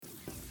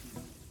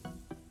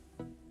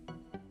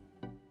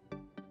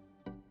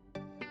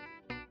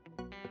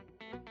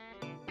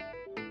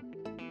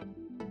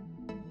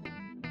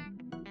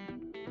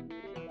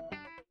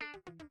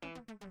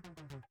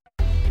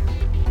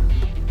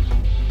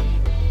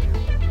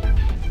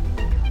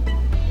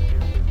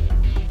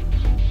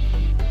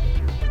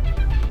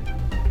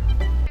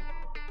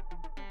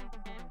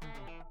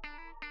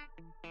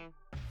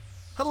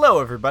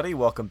Hello, everybody.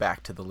 Welcome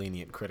back to the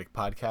Lenient Critic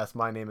Podcast.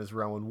 My name is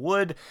Rowan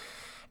Wood,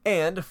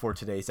 and for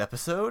today's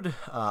episode,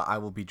 I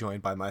will be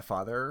joined by my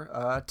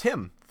father,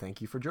 Tim.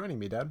 Thank you for joining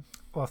me, Dad.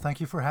 Well, thank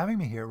you for having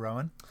me here,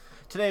 Rowan.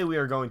 Today we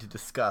are going to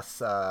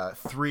discuss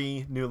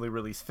 3 newly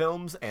released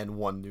films and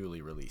 1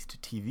 newly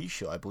released TV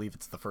show. I believe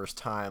it's the first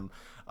time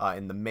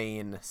in the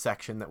main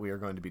section that we are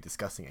going to be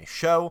discussing a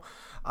show.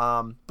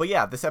 But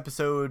yeah, this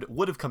episode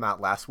would have come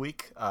out last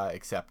week,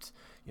 except,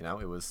 you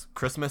know, it was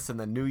Christmas and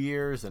then New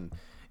Year's, and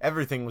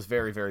everything was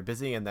very, very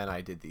busy, and then I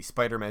did the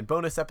Spider-Man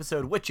bonus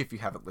episode, which, if you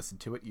haven't listened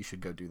to it, you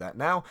should go do that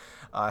now.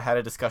 I had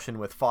a discussion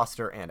with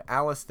Foster and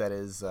Alice that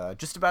is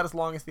just about as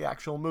long as the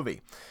actual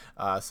movie.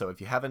 So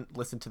if you haven't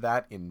listened to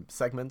that in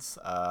segments,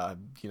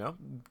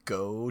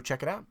 go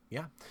check it out.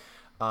 Yeah.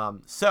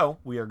 So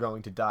we are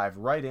going to dive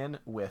right in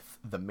with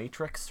The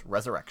Matrix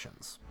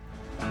Resurrections.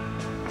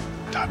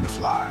 Time to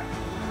fly.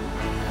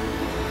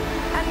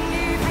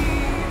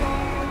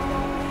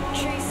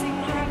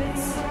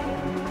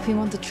 If you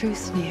want the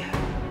truth, Neo,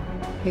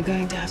 you're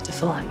going to have to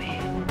follow me.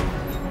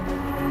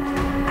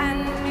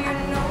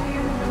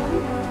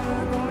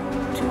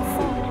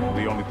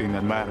 The only thing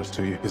that matters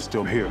to you is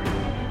still here.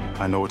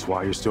 I know it's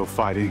why you're still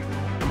fighting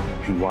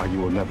and why you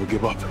will never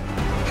give up.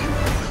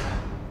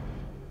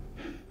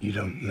 You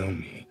don't know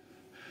me.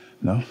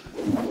 No?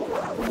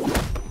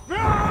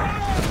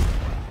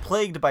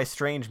 Plagued by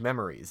strange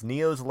memories,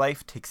 Neo's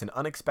life takes an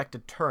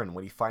unexpected turn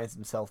when he finds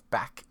himself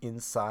back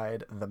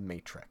inside the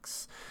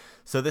Matrix.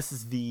 So this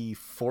is the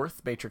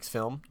 4th Matrix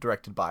film,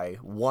 directed by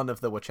one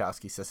of the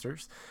Wachowski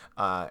sisters,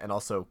 and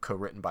also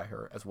co-written by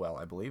her as well,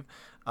 I believe.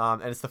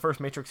 And it's the first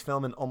Matrix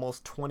film in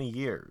almost 20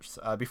 years.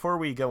 Before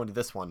we go into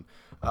this one,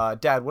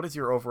 Dad, what is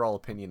your overall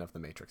opinion of the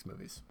Matrix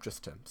movies?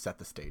 Just to set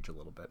the stage a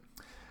little bit.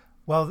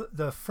 Well,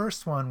 the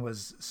first one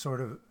was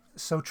sort of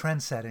so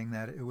trend-setting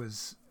that it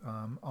was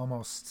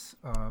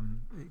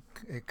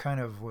it kind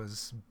of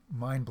was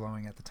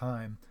mind-blowing at the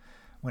time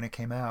when it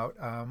came out.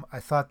 I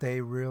thought they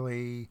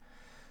really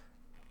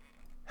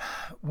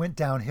went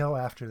downhill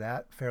after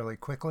that fairly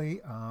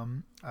quickly.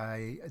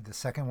 The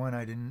second one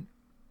I didn't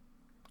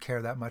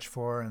care that much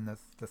for, and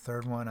the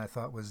third one I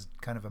thought was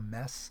kind of a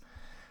mess.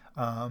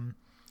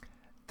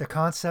 The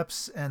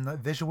concepts and the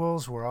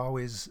visuals were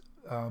always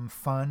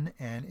fun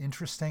and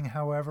interesting,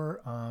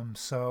 however.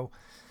 So,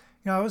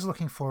 you know, I was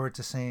looking forward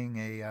to seeing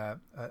a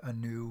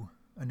new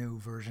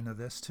version of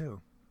this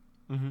too.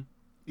 Mm-hmm.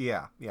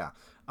 Yeah.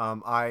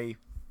 I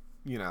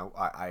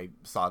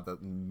saw the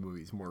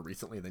movies more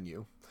recently than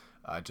you.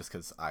 Just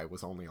because I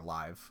was only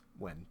alive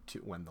when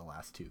the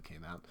last 2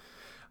 came out.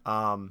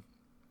 The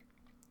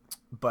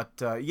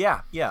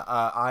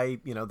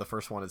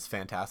first one is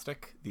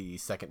fantastic. The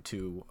second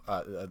 2,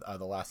 the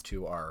last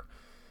 2 are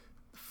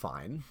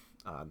fine.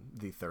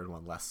 The third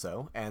one less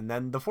so. And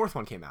then the 4th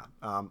one came out.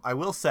 I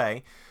will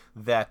say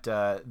that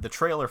the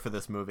trailer for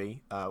this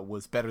movie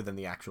was better than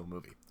the actual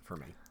movie for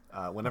me.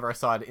 Whenever I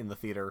saw it in the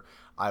theater,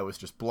 I was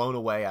just blown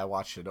away. I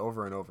watched it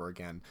over and over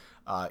again.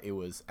 It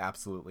was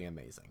absolutely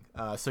amazing.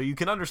 So you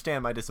can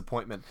understand my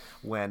disappointment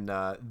when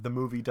the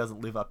movie doesn't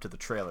live up to the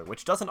trailer,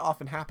 which doesn't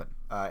often happen,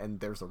 and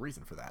there's a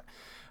reason for that.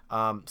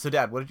 So,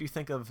 Dad, what did you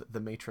think of The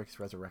Matrix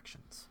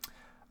Resurrections?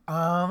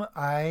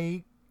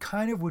 I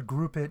kind of would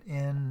group it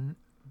in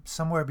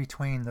somewhere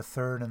between the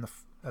third and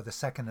the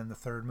second and the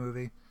third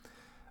movie,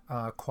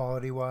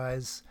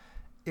 quality-wise.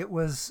 It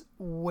was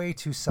way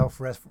too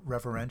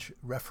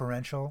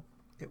self-referential.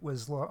 It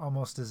was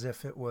almost as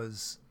if it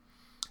was,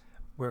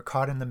 we're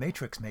caught in the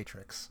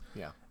Matrix.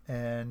 Yeah.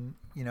 And,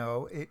 you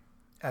know,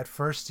 at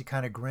first you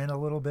kind of grin a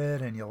little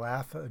bit and you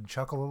laugh and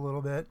chuckle a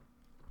little bit,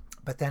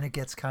 but then it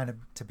gets kind of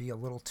to be a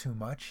little too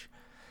much.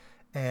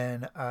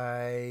 And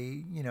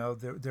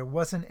there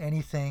wasn't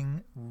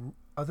anything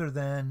other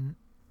than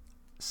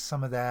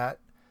some of that.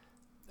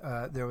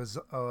 There was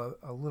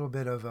a little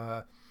bit of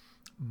a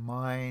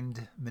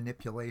mind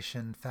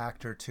manipulation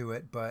factor to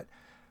it, but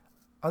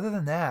other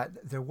than that,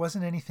 there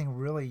wasn't anything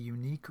really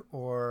unique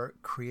or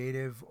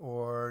creative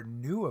or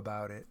new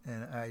about it.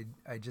 And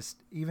I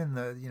just, even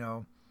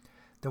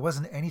there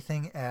wasn't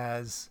anything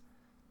as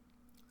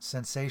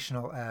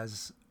sensational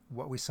as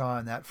what we saw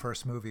in that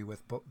first movie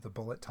with the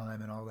bullet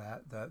time and all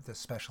that, the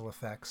special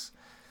effects.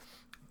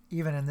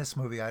 Even in this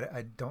movie,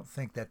 I don't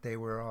think that they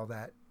were all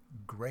that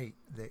great,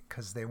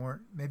 because they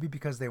weren't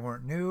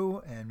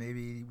new, and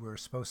maybe we're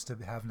supposed to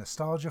have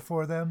nostalgia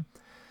for them,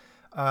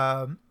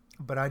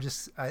 but I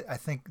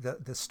think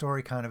the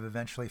story kind of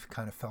eventually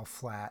kind of fell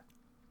flat.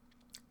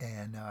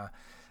 And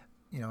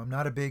I'm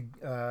not a big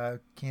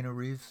Keanu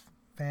Reeves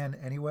fan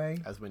anyway,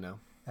 as we know,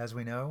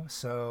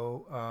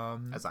 so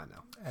as I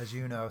know, as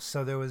you know,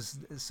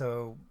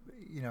 so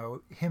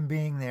him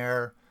being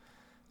there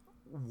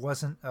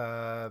wasn't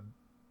a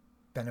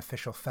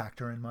beneficial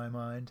factor in my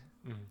mind.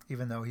 Mm-hmm.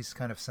 Even though he's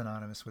kind of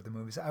synonymous with the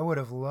movies. I would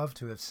have loved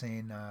to have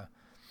seen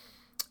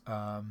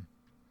Mr.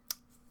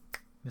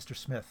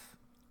 Smith.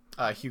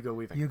 Hugo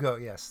Weaving.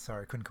 Yes.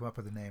 Sorry, I couldn't come up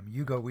with a name.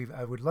 Hugo Weaving.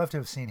 I would love to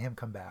have seen him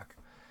come back.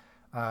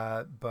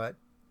 But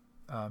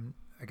I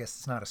guess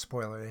it's not a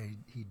spoiler.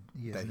 He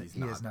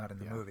is not in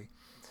the movie.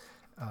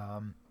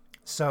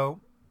 So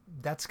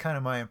that's kind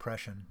of my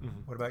impression.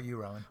 What about you,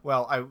 Rowan?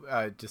 Well,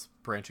 I just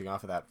branching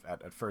off of that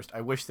at first,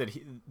 I wish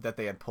that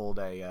they had pulled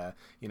a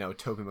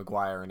Tobey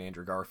Maguire and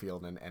Andrew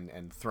Garfield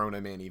and thrown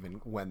him in even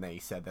when they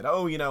said that,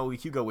 oh,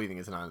 Hugo Weaving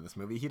is not in this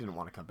movie, he didn't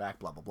want to come back,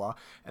 blah blah blah,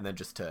 and then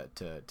just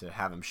to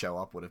have him show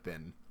up would have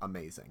been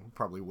amazing.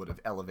 Probably would have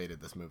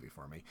elevated this movie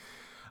for me.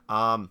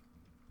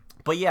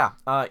 But yeah,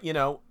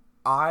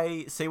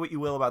 I say what you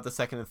will about the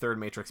second and third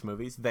Matrix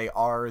movies. They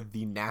are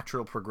the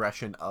natural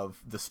progression of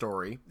the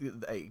story,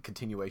 a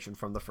continuation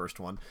from the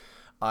first one.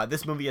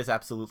 This movie has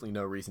absolutely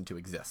no reason to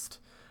exist.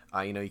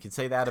 You can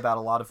say that about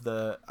a lot of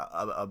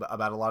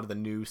the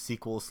new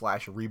sequels /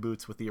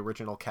 reboots with the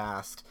original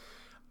cast.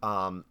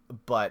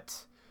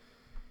 But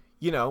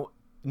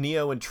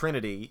Neo and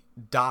Trinity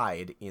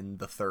died in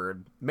the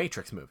third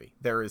Matrix movie.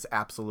 There is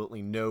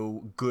absolutely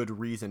no good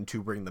reason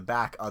to bring them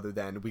back other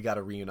than we got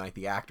to reunite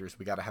the actors.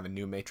 We got to have a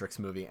new Matrix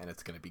movie and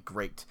it's going to be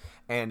great.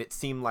 And it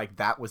seemed like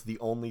that was the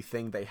only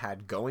thing they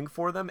had going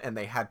for them, and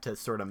they had to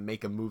sort of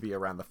make a movie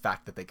around the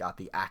fact that they got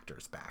the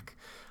actors back.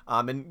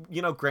 And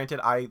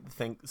granted, I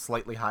think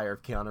slightly higher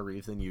of Keanu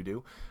Reeves than you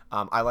do.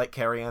 I like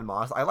Carrie-Anne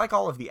Moss. I like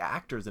all of the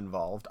actors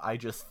involved. I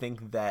just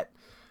think that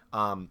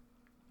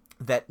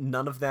that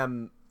none of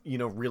them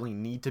really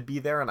need to be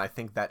there, and I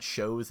think that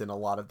shows in a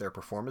lot of their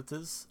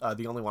performances.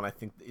 The only one I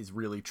think is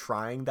really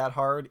trying that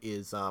hard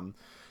is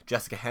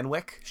Jessica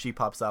Henwick. She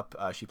pops up.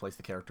 She plays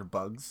the character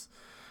Bugs.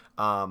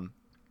 Yeah,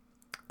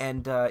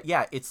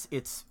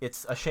 it's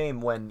a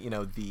shame when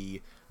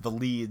the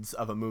leads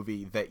of a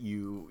movie that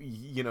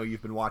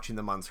you've been watching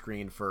them on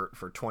screen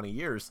for 20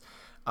 years,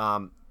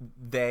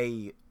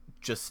 they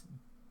just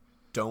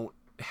don't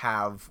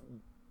have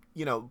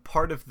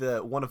part of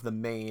one of the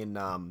main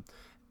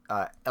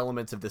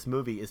elements of this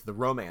movie is the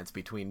romance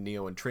between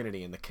Neo and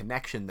Trinity and the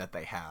connection that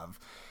they have.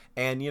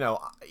 And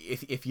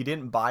if you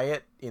didn't buy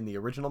it in the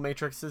original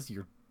Matrixes,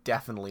 you're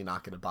definitely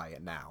not going to buy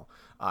it now.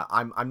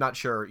 I'm not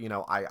sure.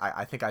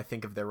 I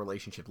think of their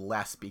relationship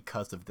less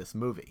because of this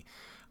movie.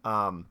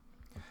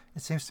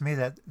 It seems to me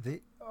that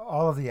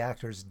all of the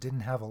actors didn't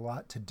have a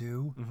lot to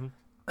do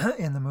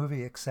in the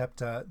movie, except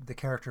the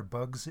character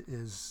Bugs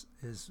is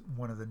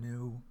one of the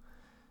new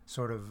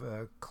sort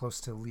of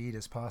close to lead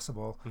as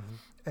possible,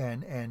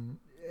 and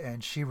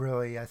she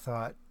really, I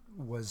thought,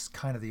 was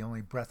kind of the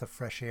only breath of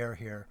fresh air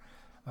here.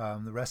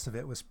 The rest of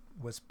it was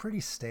pretty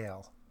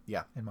stale,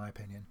 in my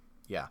opinion.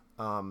 We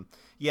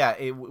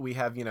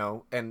have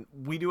and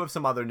we do have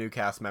some other new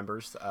cast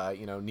members.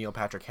 Neil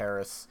Patrick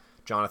Harris,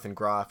 Jonathan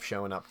Groff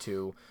showing up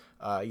to.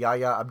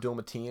 Yahya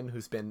Abdul-Mateen,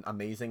 who's been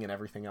amazing in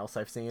everything else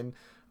I've seen,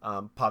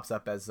 pops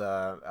up as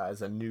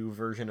a new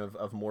version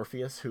of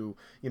Morpheus, who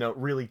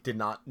really did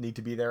not need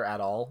to be there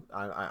at all.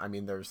 I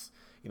mean, there's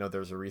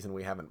a reason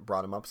we haven't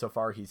brought him up so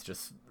far. He's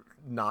just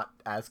not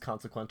as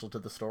consequential to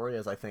the story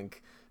as I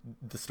think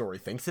the story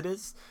thinks it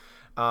is.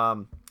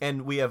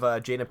 And we have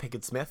Jada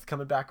Pinkett Smith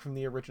coming back from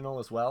the original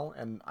as well,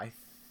 and I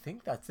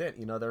think that's it.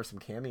 There are some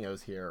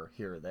cameos here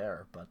or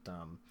there, but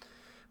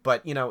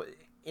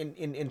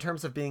in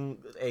terms of being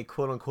a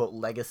quote-unquote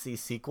legacy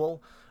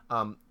sequel,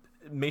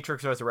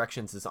 Matrix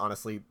Resurrections is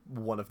honestly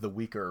one of the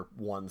weaker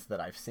ones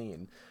that I've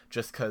seen,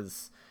 just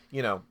because,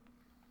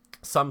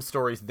 some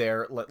stories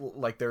there,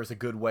 like there's a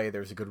good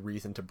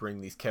reason to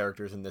bring these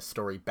characters in this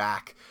story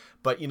back,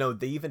 but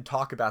they even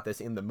talk about this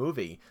in the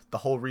movie. The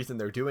whole reason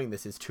they're doing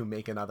this is to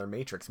make another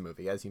Matrix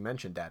movie. As you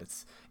mentioned, Dad,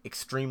 it's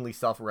extremely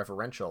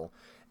self-referential,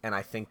 and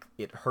I think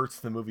it hurts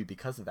the movie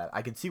because of that.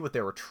 I can see what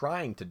they were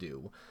trying to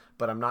do,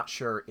 but I'm not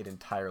sure it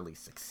entirely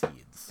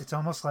succeeds. It's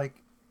almost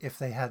like if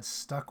they had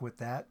stuck with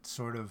that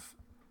sort of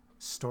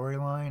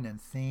storyline and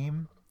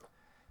theme,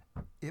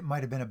 it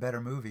might have been a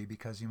better movie,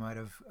 because you might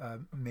have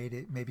make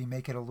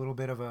it a little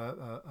bit of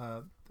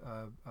a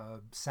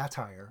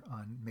satire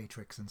on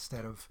Matrix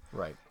instead of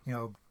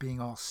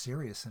being all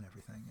serious and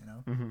everything.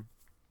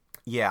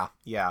 Yeah.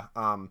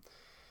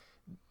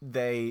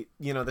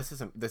 This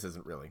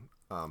isn't really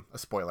a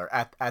spoiler.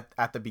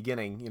 At the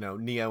beginning,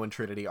 Neo and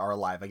Trinity are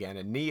alive again,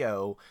 and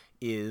Neo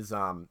is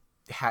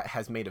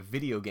has made a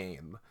video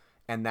game,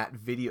 and that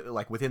video,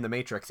 like within the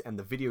Matrix, and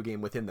the video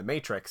game within the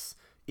Matrix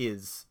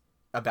is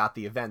about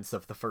the events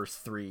of the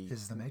first three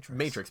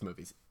Matrix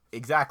movies.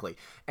 Exactly.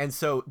 And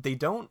so they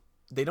don't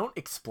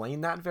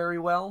explain that very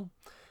well.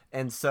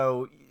 And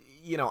so,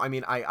 I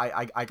mean,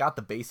 I got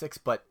the basics,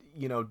 but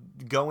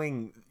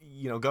going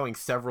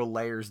several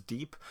layers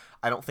deep,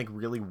 I don't think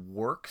really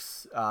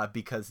works,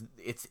 because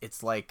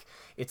it's like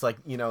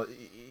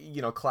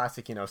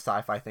classic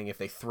sci-fi thing. If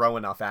they throw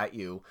enough at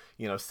you,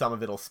 some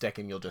of it'll stick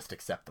and you'll just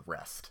accept the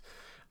rest.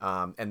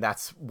 And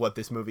that's what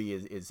this movie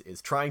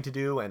is trying to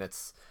do, and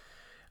it's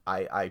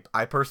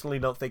I personally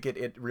don't think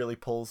it really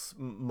pulls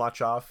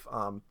much off.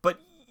 But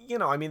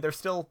I mean, there's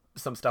still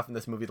some stuff in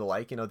this movie to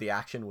like. The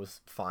action was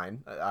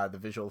fine, the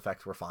visual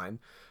effects were fine.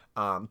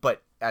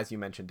 But as you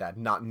mentioned, Dad,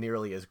 not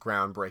nearly as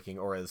groundbreaking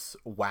or as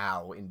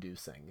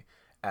wow-inducing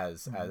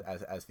as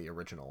the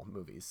original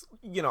movies.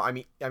 You know, I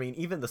mean,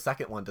 even the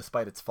second one,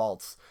 despite its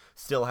faults,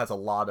 still has a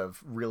lot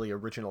of really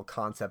original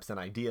concepts and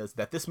ideas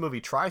that this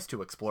movie tries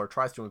to explore,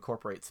 tries to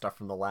incorporate stuff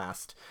from the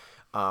last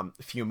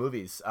few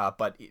movies,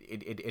 but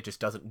it just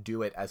doesn't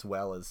do it as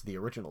well as the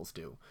originals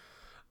do.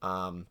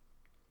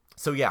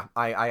 So yeah,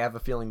 I have a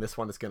feeling this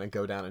one is going to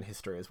go down in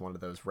history as one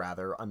of those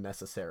rather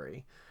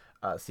unnecessary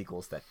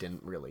sequels that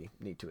didn't really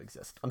need to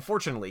exist,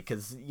 unfortunately,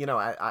 because you know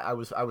I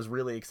was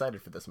really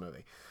excited for this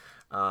movie,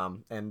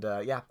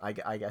 yeah,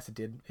 I guess it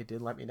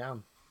did let me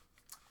down.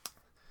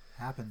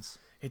 Happens.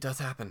 It does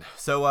happen.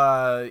 So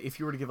if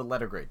you were to give a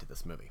letter grade to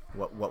this movie,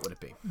 what would it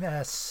be?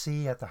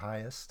 C at the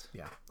highest.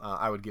 Yeah,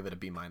 I would give it a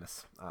B-.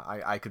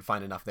 I could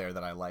find enough there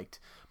that I liked,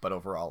 but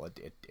overall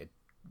it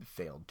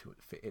failed to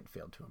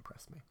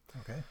impress me.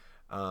 Okay.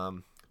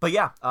 But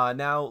yeah,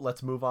 now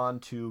let's move on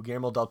to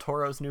Guillermo del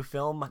Toro's new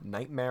film,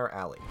 Nightmare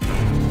Alley.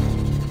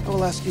 I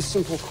will ask you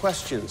simple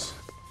questions.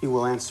 You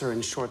will answer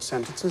in short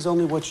sentences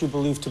only what you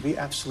believe to be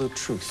absolute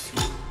truth.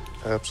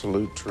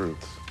 Absolute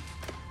truth.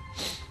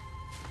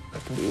 I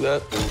can do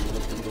that.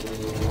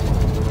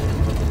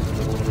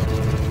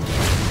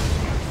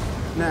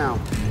 Now,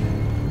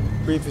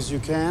 brief as you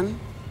can,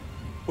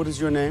 what is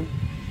your name?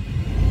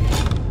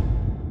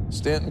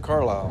 Stanton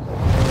Carlisle.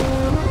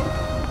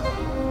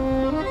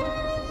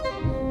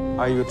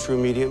 Are you a true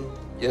medium?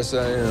 Yes,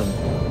 I am.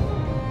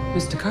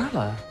 Mr.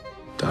 Carlisle,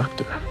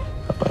 Doctor, how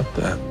about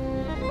that?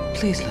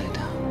 please lie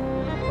down.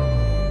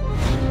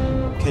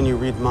 Can you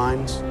read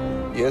minds?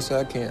 Yes,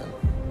 I can.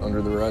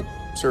 Under the right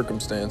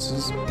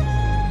circumstances.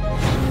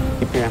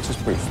 Keep your answers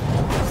brief.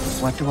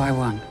 What do I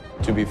want?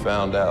 To be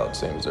found out,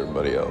 same as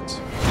everybody else.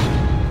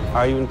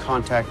 Are you in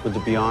contact with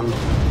the beyond?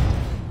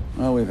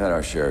 Well, we've had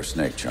our share of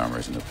snake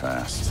charmers in the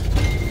past.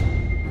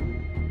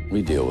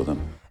 We deal with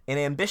them. An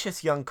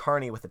ambitious young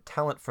carny with a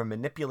talent for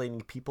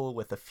manipulating people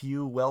with a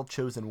few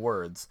well-chosen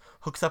words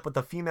hooks up with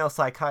a female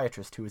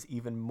psychiatrist who is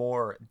even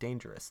more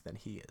dangerous than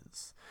he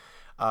is.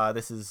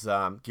 This is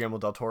Guillermo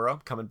del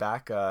Toro coming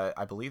back.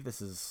 I believe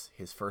this is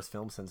his first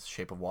film since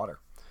Shape of Water.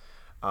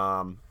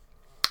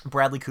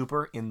 Bradley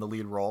Cooper in the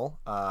lead role.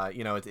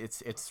 You know,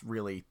 it's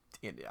really,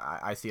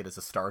 I see it as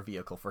a star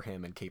vehicle for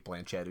him and Cate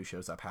Blanchett, who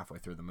shows up halfway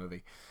through the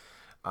movie.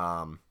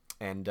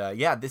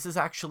 Yeah, this is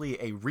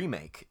actually a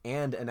remake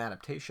and an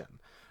adaptation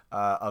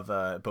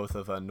of both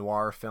of a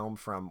noir film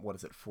from, what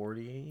is it,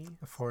 40?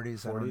 The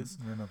 40s. I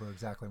don't remember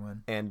exactly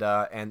when. And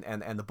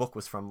the book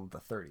was from the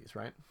 30s,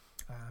 right?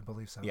 I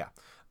believe so. Yeah.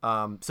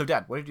 So,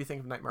 Dad, what did you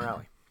think of Nightmare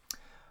Alley?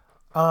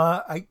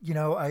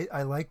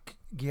 I like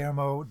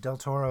Guillermo del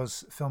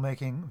Toro's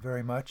filmmaking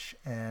very much,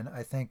 and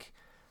I think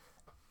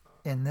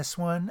in this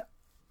one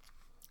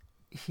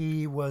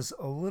he was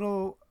a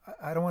little,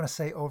 I don't want to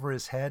say over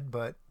his head,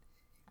 but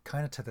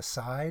kind of to the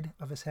side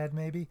of his head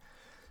maybe.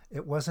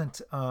 It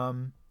wasn't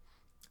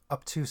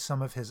up to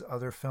some of his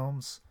other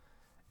films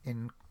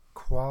in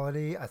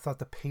quality. I thought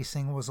the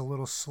pacing was a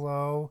little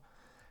slow.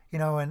 You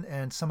know,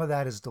 and some of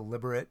that is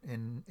deliberate,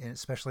 and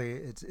especially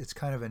it's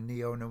kind of a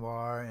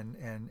neo-noir,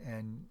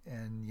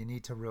 and you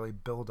need to really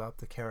build up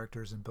the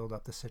characters and build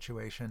up the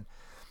situation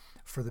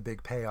for the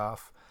big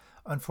payoff.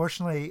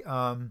 Unfortunately,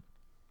 I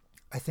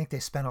think they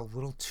spent a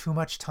little too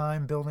much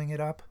time building it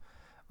up.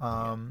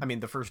 I mean,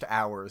 the first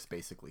hour is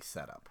basically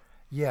set up.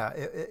 Yeah,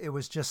 it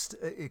was just,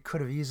 it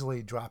could have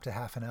easily dropped a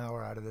half an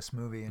hour out of this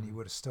movie, and you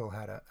would have still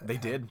had a... They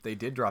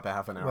did drop a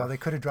half an hour. Well, they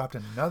could have dropped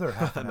another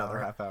half an another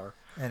hour. half hour.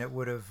 And it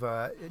would have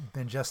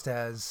been just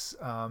as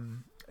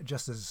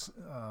the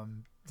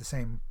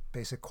same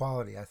basic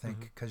quality, I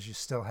think, because you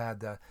still had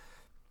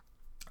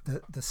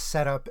the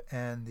setup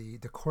and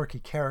the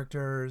quirky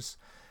characters.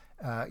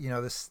 You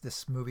know,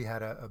 this movie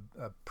had a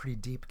pretty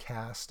deep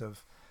cast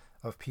of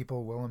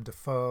people: Willem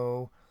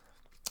Dafoe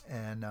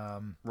and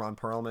Ron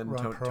Perlman,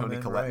 Toni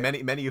right.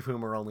 Collette, many of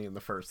whom are only in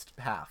the first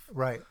half.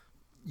 Right.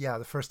 Yeah,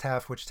 the first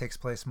half, which takes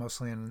place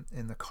mostly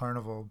in the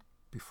carnival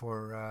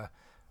before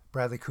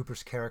Bradley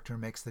Cooper's character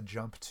makes the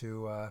jump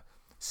to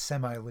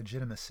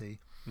semi-legitimacy.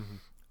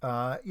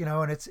 You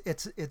know, and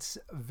it's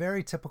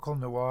very typical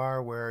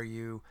noir, where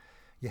you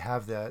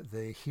have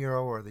the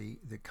hero or the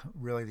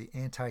really the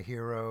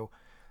anti-hero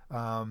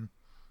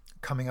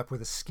coming up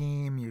with a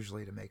scheme,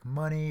 usually to make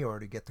money or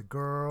to get the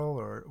girl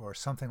or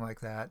something like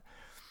that,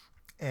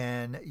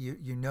 and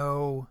you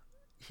know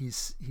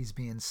he's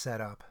being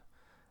set up,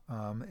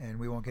 and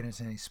we won't get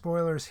into any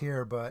spoilers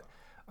here, but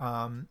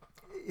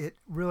it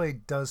really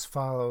does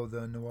follow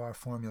the noir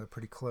formula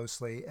pretty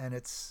closely, and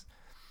it's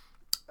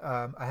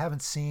I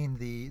haven't seen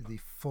the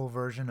full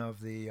version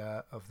of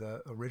the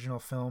original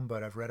film,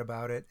 but I've read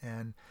about it,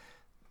 and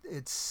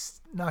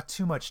it's not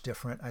too much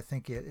different. I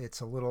think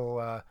it's a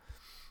little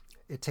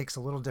it takes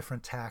a little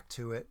different tack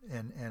to it,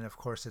 and of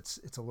course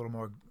it's a little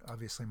more,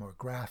 obviously more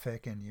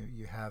graphic, and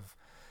you have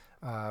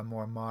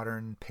more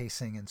modern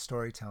pacing and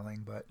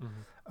storytelling, but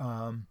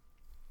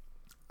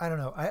I don't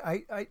know.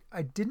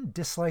 I didn't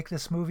dislike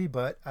this movie,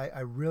 but I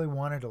really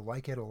wanted to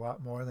like it a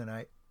lot more than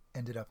I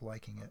ended up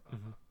liking it.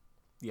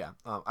 Yeah,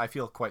 I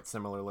feel quite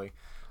similarly.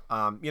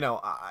 You know,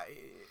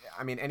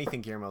 I mean,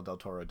 anything Guillermo del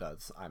Toro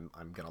does,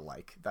 I'm gonna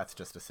like. That's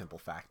just a simple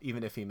fact.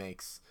 Even if he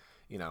makes,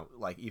 you know,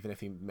 like even if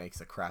he makes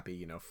a crappy,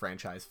 you know,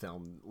 franchise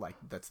film like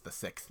that's the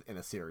 6th in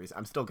a series,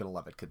 I'm still gonna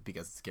love it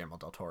because it's Guillermo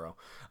del Toro.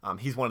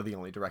 He's one of the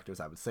only directors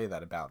I would say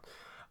that about.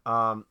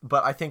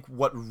 But I think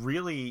what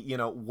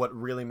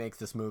really makes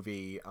this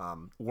movie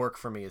work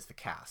for me is the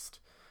cast.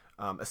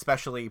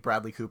 Especially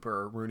Bradley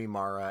Cooper, Rooney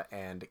Mara,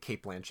 and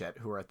Cate Blanchett,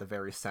 who are at the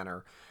very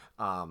center.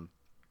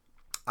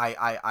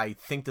 I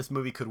think this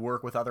movie could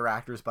work with other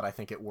actors, but I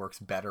think it works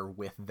better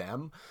with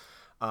them.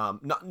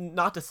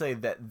 Not to say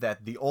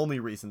that the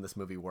only reason this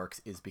movie works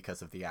is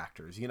because of the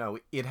actors. You know,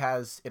 it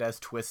has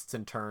twists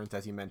and turns,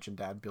 as you mentioned,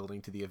 Dad,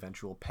 building to the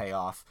eventual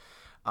payoff.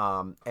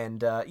 Noir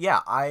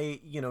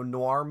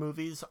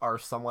movies are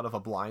somewhat of a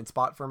blind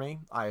spot for me.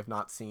 I have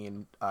not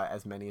seen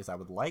as many as I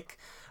would like,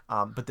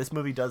 but this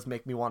movie does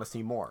make me want to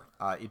see more.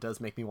 It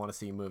does make me want to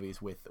see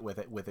movies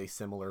with a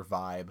similar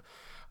vibe.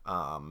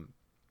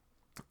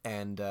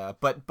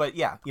 But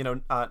yeah, you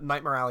know,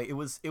 Nightmare Alley, it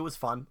was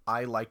fun.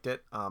 I liked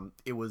it.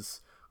 It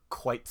was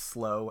quite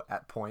slow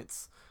at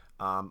points.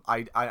 I'm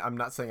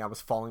not saying I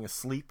was falling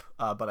asleep,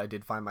 but I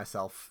did find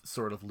myself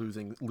sort of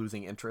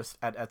losing interest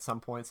at some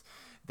points.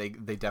 They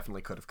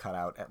definitely could have cut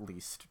out at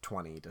least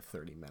 20 to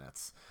 30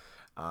 minutes.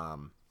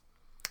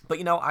 But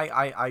you know,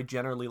 I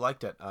generally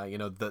liked it. You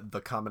know,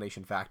 the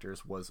combination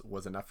factors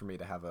was enough for me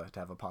to have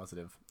a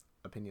positive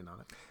opinion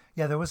on it.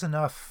 Yeah, there was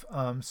enough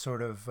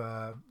sort of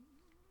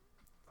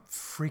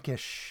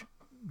freakish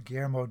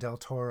Guillermo del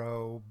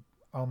Toro,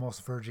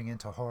 almost verging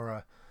into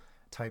horror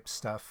type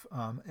stuff.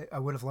 I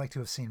would have liked to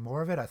have seen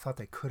more of it. I thought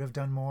they could have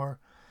done more,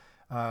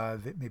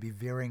 maybe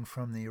veering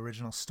from the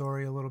original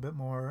story a little bit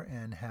more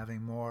and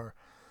having more,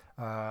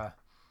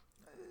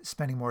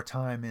 spending more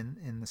time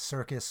in the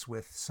circus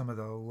with some of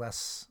the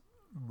less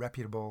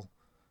reputable,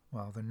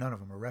 well, none of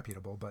them are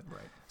reputable, but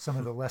right. Some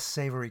of the less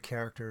savory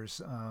characters.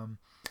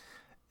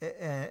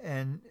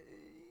 And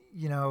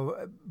you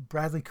know,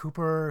 Bradley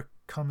Cooper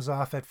comes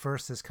off at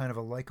first as kind of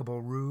a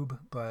likable rube,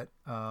 but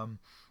by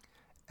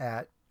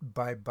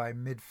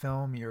mid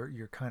film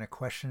you're kind of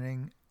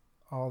questioning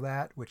all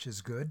that, which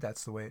is good.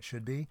 That's the way it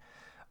should be.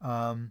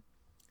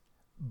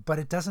 But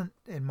it doesn't,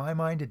 in my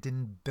mind, it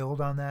didn't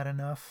build on that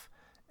enough,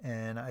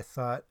 and I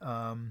thought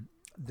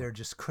there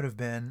just could have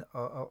been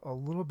a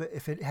little bit,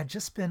 if it had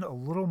just been a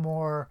little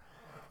more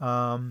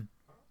out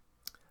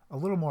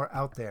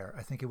there.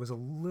 I think it was a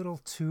little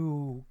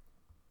too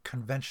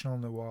conventional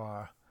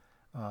noir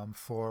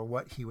for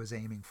what he was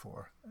aiming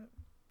for.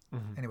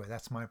 Mm-hmm. Anyway,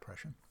 that's my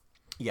impression.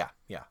 Yeah.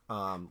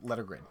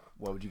 Letter grade.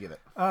 What would you give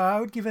it? I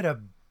would give it a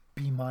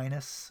B-,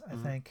 I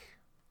think.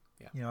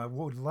 Yeah. You know, I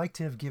would like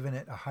to have given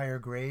it a higher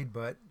grade,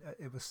 but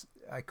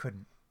I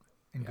couldn't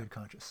in good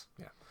conscience.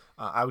 Yeah.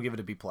 I would give it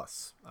a B+.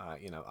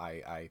 You know,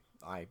 I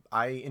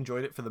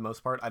enjoyed it for the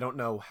most part. I don't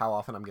know how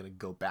often I'm going to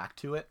go back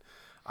to it.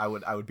 I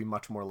would be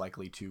much more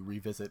likely to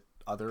revisit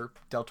other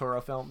Del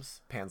Toro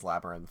films, Pan's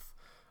Labyrinth,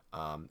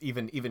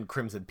 even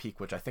Crimson Peak,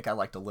 which I think I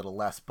liked a little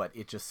less, but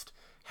it just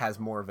has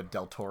more of a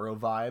Del Toro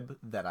vibe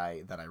that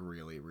I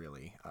really,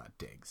 really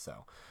dig.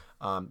 So,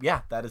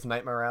 yeah, that is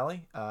Nightmare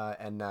Alley.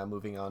 And now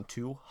moving on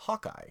to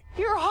Hawkeye.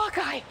 You're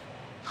Hawkeye!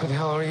 Who the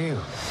hell are you?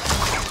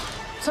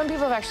 Some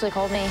people have actually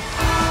called me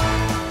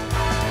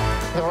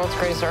the world's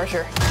greatest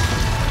archer.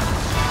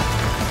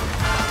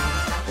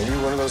 Are you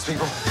one of those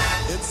people?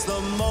 It's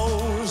the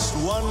most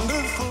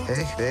wonderful.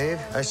 Hey, babe,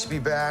 I should be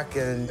back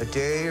in a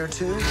day or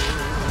two.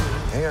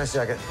 Hang on a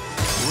second.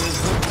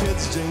 With the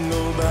kids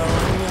jingle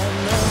belling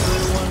and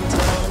everyone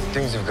telling.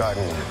 Things have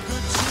gotten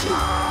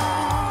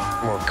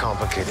more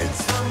complicated.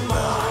 It's the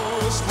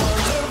most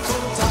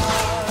wonderful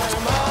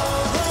time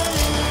of the year.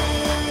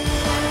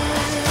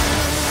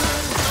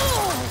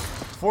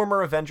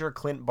 Former Avenger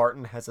Clint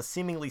Barton has a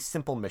seemingly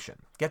simple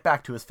mission: get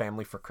back to his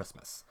family for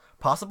Christmas.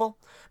 Possible?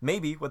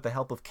 Maybe with the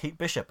help of Kate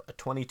Bishop, a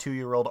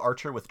 22-year-old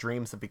archer with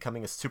dreams of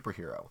becoming a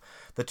superhero.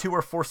 The two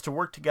are forced to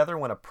work together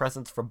when a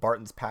presence from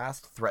Barton's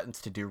past threatens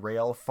to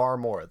derail far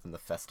more than the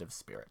festive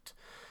spirit.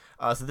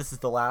 So this is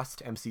the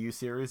last MCU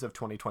series of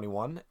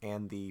 2021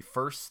 and the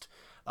first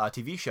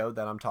TV show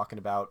that I'm talking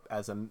about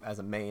as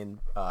a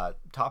main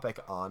topic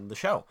on the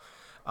show.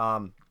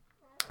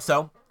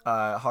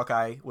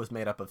 Hawkeye was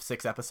made up of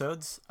 6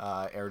 episodes,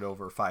 aired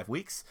over 5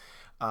 weeks.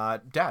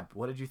 Dad,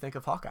 what did you think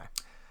of Hawkeye?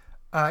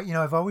 You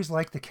know, I've always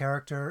liked the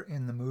character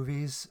in the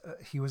movies.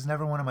 He was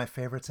never one of my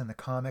favorites in the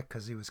comic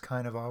because he was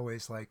kind of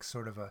always like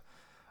sort of a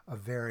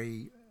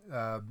very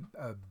a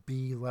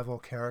B-level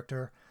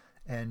character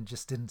and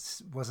just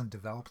wasn't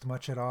developed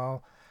much at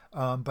all.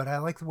 But I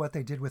like what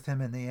they did with him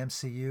in the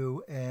MCU,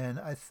 and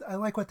I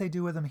like what they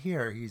do with him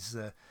here. He's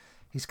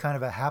kind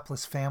of a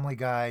hapless family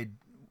guy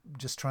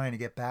just trying to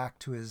get back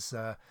to his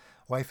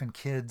wife and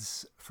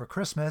kids for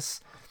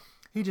Christmas.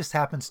 He just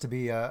happens to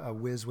be a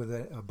whiz with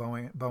a bow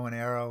and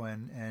arrow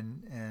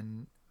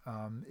and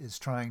is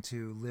trying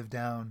to live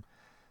down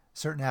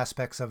certain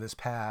aspects of his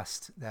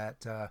past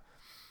that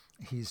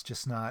he's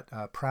just not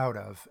proud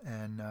of.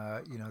 And,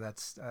 you know, I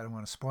don't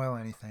want to spoil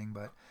anything,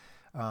 but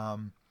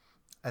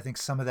I think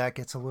some of that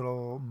gets a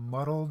little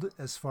muddled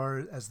as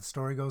far as the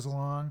story goes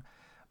along,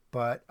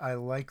 but I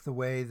like the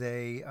way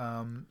they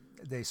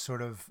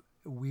sort of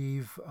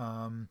weave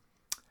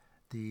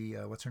the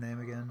what's her name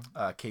again?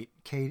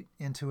 Kate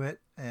into it,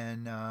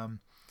 and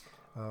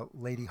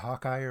Lady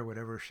Hawkeye or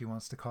whatever she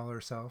wants to call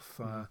herself.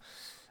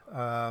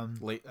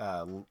 Lady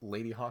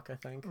Hawk, I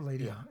think.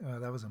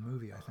 That was a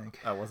movie, I think.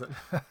 Oh, was it?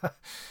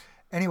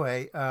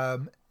 Anyway,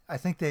 I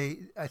think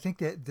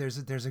that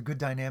there's a good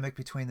dynamic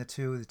between the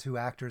two. The two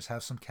actors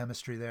have some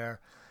chemistry there,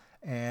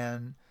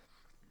 and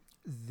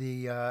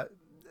the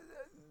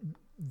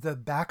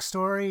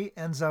backstory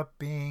ends up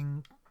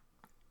being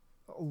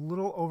a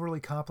little overly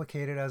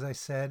complicated, as I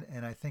said,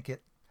 and I think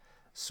it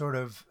sort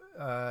of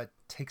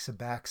takes a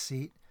back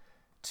seat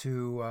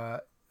to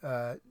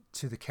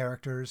the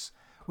characters,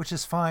 which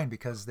is fine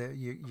because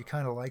you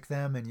kind of like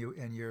them, and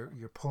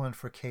you're pulling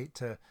for Kate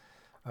to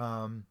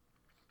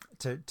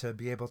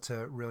be able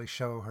to really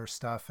show her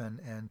stuff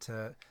and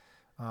to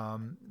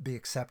be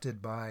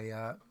accepted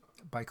by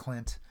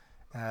Clint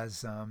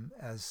as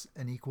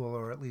an equal,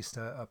 or at least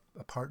a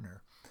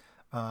partner.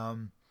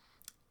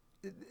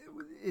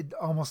 It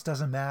almost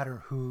doesn't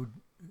matter who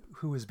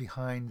is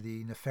behind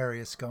the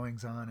nefarious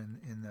goings on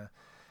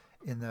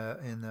in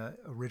the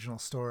original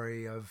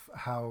story of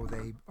how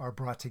they are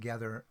brought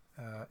together,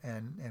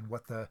 and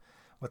what the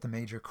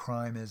major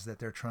crime is that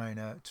they're trying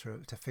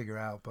to figure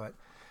out. But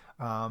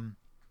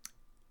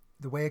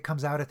the way it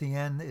comes out at the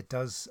end, it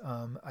does.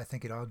 I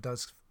think it all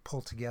does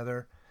pull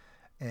together,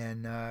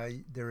 and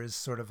there is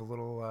sort of a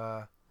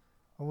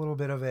little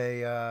bit of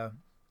a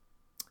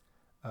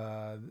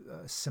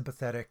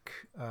sympathetic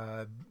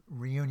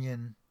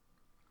reunion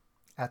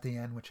at the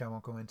end, which I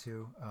won't go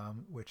into,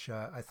 which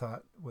I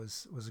thought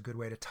was a good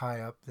way to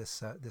tie up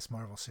this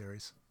Marvel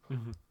series.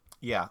 Mm-hmm.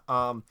 Yeah.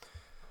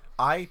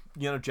 I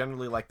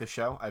generally like the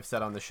show. I've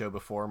said on the show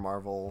before,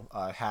 Marvel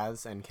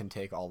has and can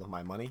take all of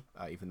my money,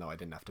 even though I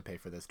didn't have to pay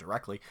for this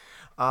directly.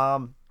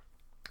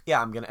 Yeah,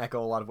 I'm going to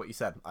echo a lot of what you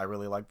said. I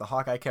really like the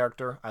Hawkeye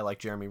character. I like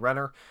Jeremy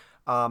Renner.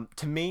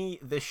 To me,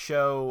 this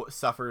show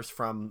suffers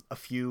from a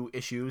few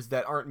issues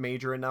that aren't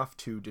major enough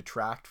to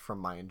detract from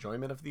my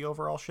enjoyment of the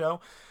overall show.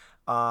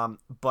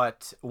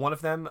 But one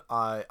of them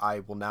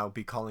I will now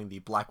be calling the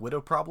Black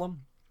Widow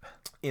problem,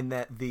 in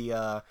that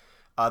the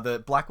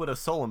Black Widow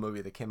solo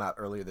movie that came out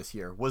earlier this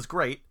year was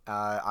great.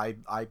 I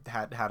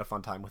had a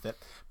fun time with it,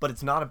 but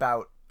it's not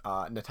about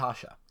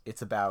Natasha.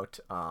 It's about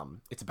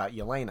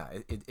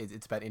Yelena.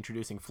 It's about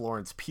introducing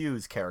Florence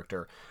Pugh's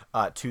character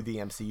to the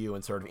MCU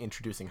and sort of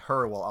introducing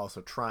her while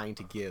also trying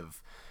to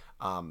give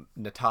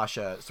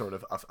Natasha sort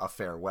of a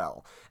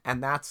farewell.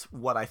 And that's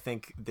what I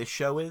think this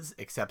show is,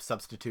 except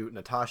substitute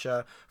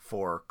Natasha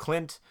for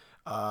Clint,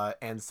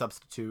 and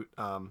substitute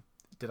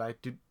did I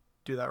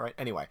do that right?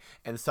 Anyway,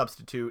 and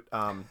substitute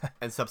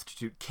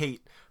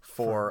Kate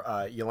for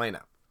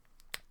Yelena.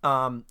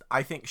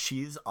 I think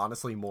she's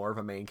honestly more of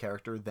a main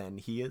character than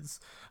he is,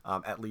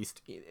 at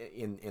least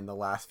in the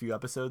last few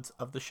episodes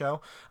of the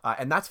show,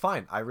 and that's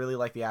fine. I really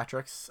like the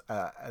actress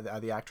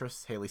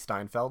Haley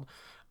Steinfeld.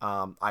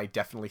 I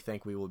definitely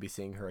think we will be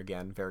seeing her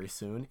again very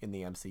soon in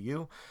the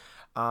MCU.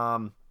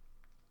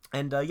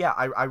 Yeah,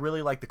 I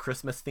really like the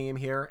Christmas theme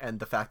here, and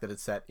the fact that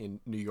it's set in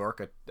New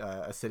York,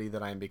 a city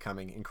that I am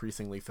becoming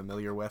increasingly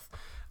familiar with.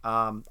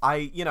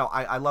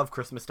 I love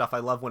Christmas stuff. I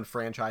love when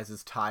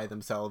franchises tie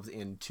themselves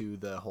into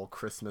the whole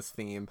Christmas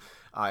theme,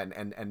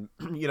 and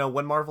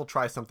when Marvel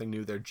tries something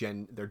new,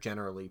 they're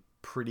generally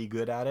pretty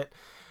good at it.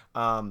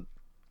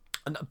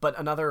 But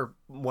another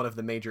one of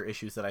the major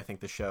issues that I think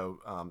the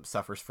show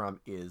suffers from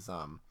is,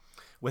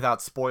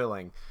 without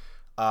spoiling,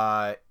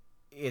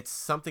 it's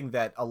something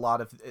that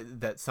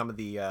some of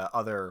the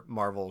other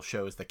Marvel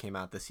shows that came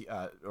out this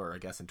or I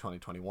guess in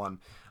 2021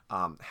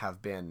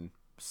 have been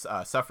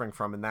suffering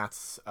from, and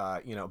that's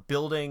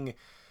building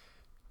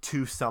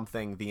to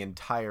something the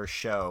entire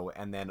show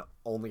and then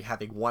only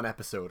having one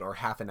episode or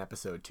half an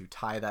episode to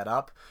tie that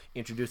up,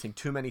 introducing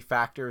too many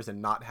factors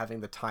and not having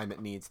the time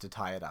it needs to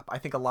tie it up. I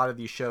think a lot of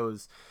these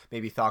shows,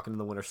 maybe Falcon and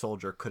the Winter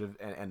Soldier could have,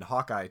 and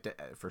Hawkeye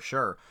for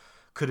sure,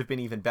 could have been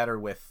even better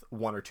with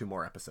one or two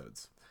more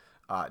episodes.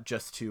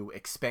 Just to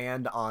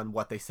expand on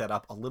what they set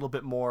up a little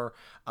bit more,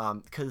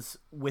 because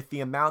with the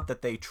amount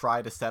that they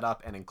try to set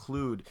up and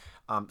include,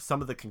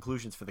 some of the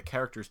conclusions for the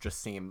characters just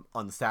seem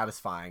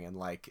unsatisfying and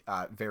like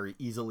very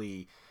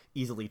easily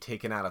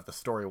taken out of the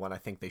story, when I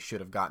think they should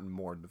have gotten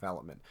more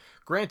development.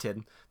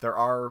 Granted,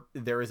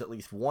 there is at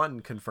least one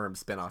confirmed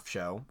spin-off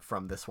show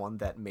from this one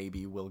that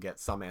maybe will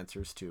get some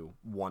answers to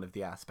one of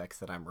the aspects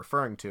that I'm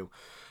referring to,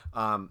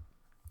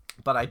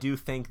 but I do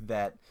think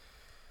that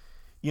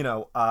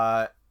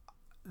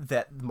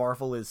that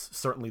Marvel is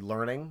certainly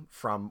learning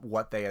from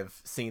what they have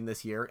seen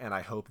this year, and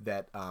I hope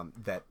that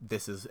that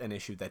this is an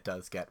issue that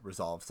does get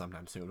resolved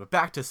sometime soon. But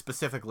back to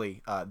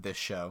specifically this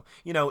show,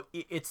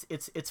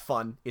 it's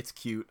fun, it's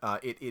cute,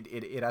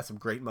 it has some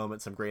great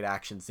moments, some great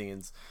action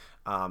scenes,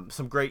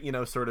 some great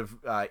sort of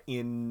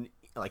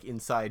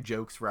inside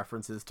jokes,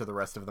 references to the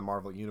rest of the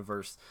Marvel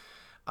universe.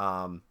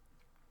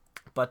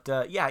 But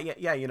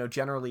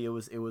generally it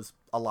was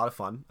a lot of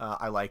fun.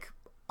 I like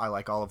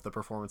all of the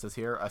performances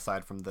here.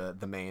 Aside from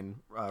the main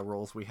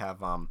roles, we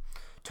have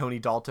Tony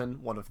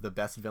Dalton, one of the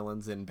best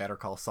villains in Better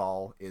Call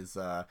Saul, is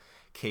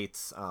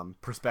Kate's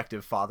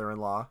prospective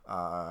father-in-law.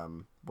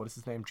 What is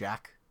his name?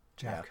 Jack.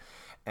 Jack.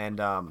 Yeah. And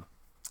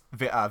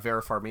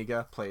Vera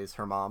Farmiga plays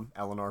her mom,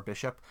 Eleanor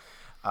Bishop.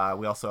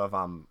 We also have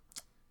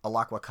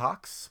Alakwa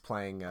Cox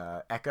playing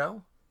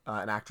Echo,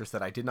 an actress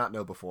that I did not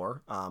know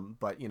before.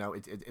 But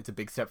it's a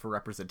big step for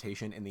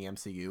representation in the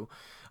MCU.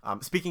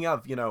 Speaking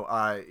of,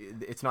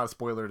 it's not a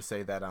spoiler to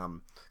say that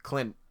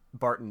Clint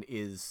Barton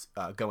is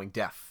going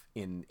deaf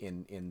in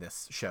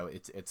this show.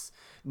 It's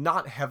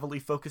not heavily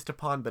focused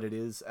upon, but it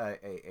is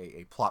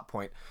a plot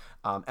point,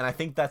 and I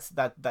think that's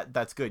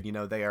good.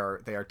 They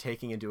are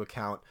taking into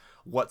account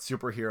what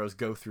superheroes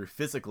go through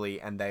physically,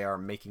 and they are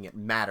making it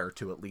matter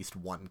to at least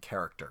one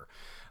character.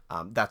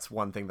 That's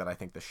one thing that I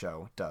think the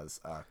show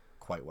does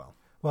quite well.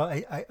 Well,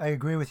 I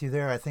agree with you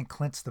there. I think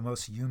Clint's the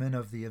most human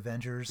of the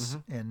Avengers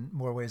in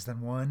more ways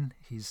than one.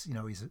 He's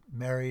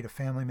married, a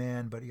family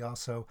man, but he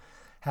also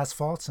has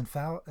faults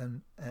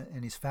and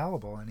he's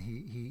fallible, and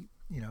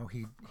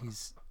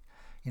he's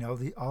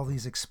all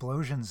these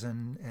explosions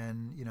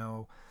and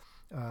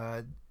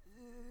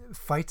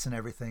fights and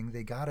everything.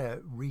 They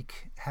gotta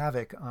wreak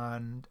havoc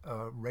on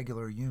a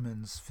regular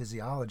human's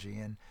physiology,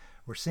 and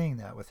we're seeing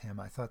that with him.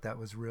 I thought that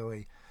was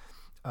really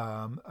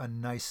a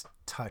nice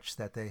touch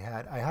that they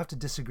had. I have to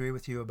disagree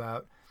with you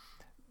about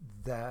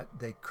that.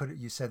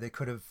 You said they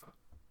could have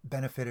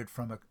benefited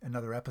from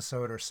another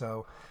episode or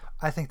so.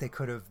 I think they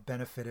could have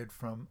benefited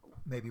from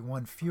maybe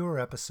one fewer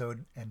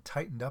episode and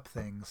tightened up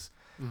things.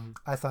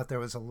 I thought there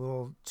was a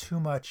little too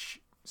much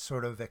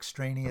sort of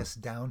extraneous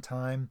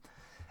downtime,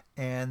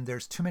 and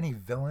there's too many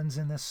villains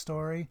in this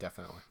story.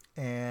 Definitely.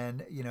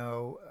 And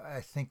I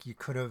think you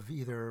could have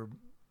either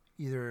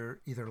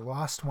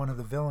lost one of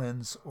the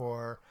villains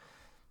or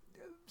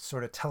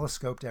sort of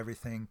telescoped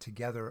everything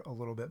together a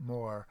little bit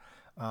more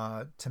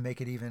to make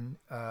it even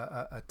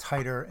a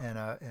tighter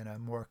and a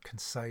more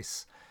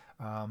concise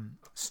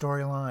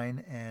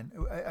storyline. And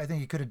I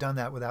think you could have done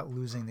that without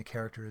losing the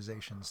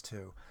characterizations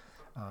too.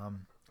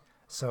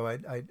 So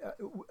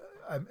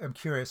I'm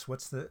curious,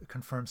 what's the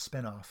confirmed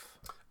spinoff?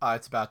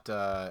 It's about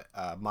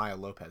Maya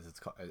Lopez.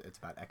 It's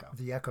about Echo.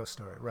 The Echo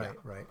story, right?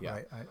 Yeah.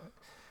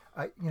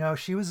 Right.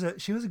 She was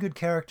a good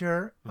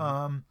character,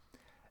 and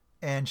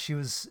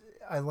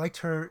I liked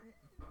her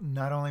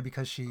not only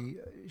because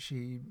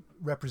she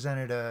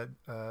represented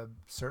a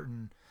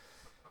certain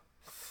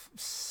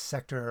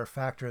sector or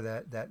factor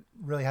that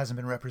really hasn't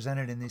been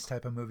represented in these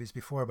type of movies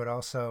before, but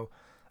also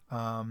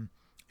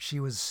she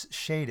was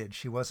shaded.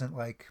 She wasn't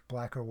like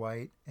black or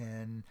white,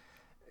 and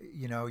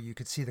you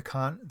could see the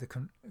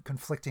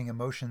conflicting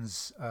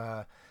emotions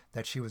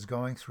that she was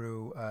going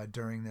through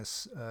during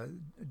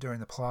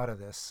the plot of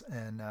this,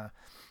 and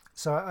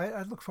so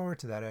I'd look forward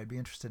to that. I'd be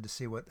interested to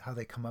see how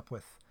they come up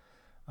with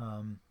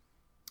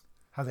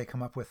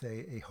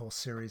a whole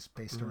series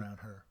based around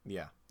her.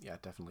 Yeah,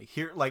 definitely.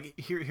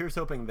 Here's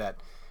hoping that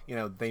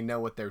they know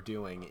what they're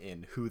doing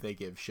in who they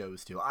give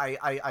shows to.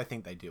 I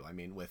think they do. I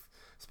mean,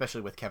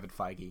 especially with Kevin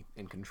Feige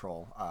in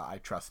control, I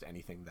trust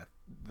anything that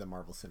the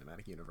Marvel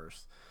Cinematic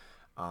Universe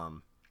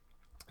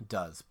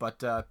does.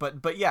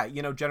 But yeah,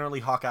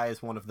 generally Hawkeye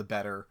is one of the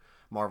better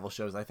Marvel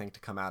shows, I think,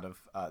 to come out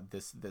of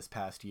this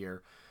past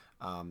year.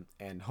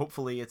 And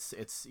hopefully it's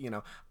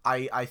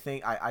I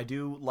think I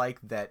do like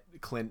that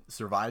Clint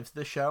survives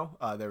the show.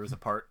 There was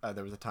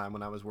a time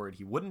when I was worried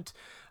he wouldn't.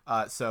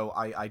 So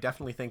I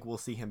definitely think we'll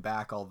see him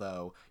back,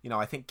 although,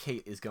 I think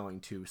Kate is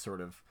going to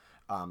sort of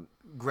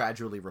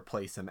gradually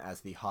replace him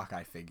as the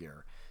Hawkeye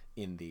figure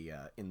in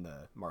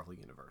the Marvel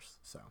universe.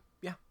 So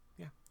yeah.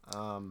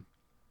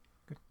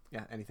 Good.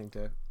 Yeah, anything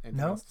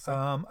else to say?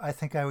 I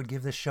think I would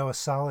give this show a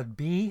solid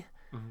B.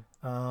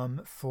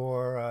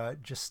 For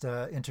just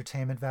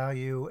entertainment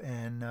value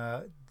and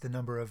the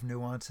number of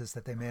nuances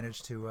that they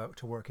managed to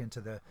work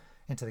into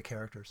the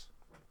characters.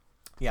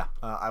 Yeah,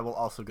 I will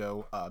also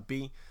go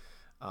B.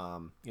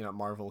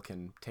 Marvel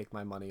can take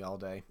my money all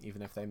day,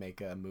 even if they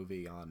make a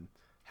movie on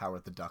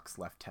Howard the Duck's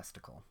left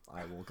testicle.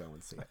 I will go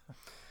and see it.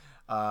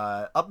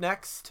 Up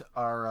next,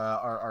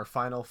 our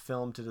final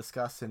film to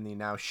discuss in the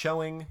now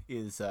showing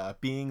is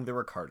Being the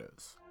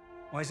Ricardos.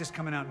 Why is this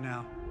coming out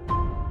now?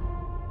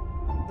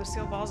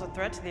 Lucille Ball's a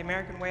threat to the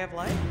American way of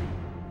life?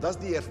 Does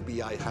the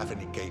FBI have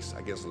any case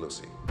against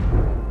Lucy?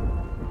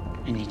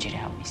 I need you to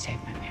help me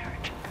save my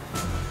marriage.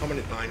 How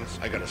many times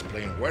I gotta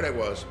explain where I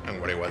was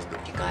and what I was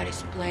doing? You gotta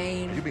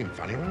explain. Are you being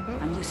funny right now?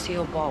 I'm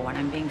Lucille Ball. When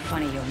I'm being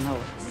funny, you'll know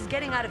it. This is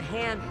getting out of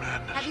hand.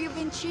 Madness. Have you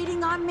been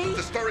cheating on me?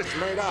 The story's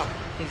made up.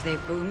 If they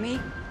boo me?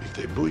 If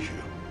they boo you,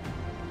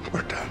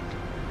 we're done.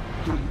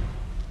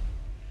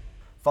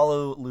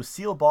 Follow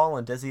Lucille Ball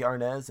and Desi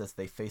Arnaz as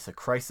they face a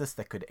crisis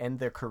that could end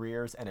their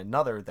careers and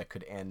another that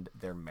could end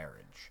their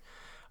marriage.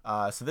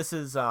 So this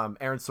is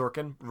Aaron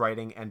Sorkin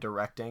writing and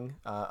directing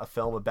a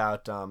film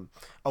about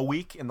a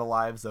week in the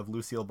lives of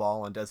Lucille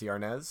Ball and Desi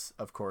Arnaz,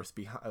 of course,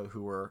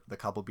 who were the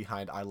couple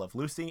behind I Love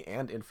Lucy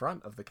and in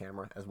front of the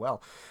camera as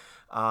well,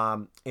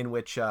 in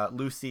which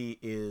Lucy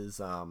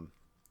is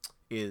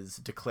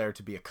declared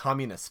to be a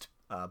communist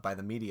by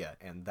the media,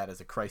 and that is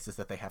a crisis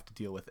that they have to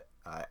deal with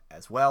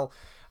as well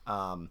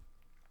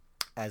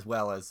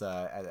as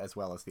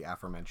the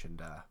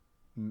aforementioned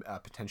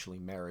potentially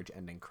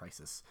marriage-ending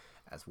crisis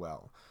as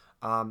well.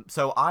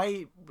 So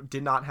I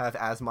did not have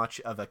as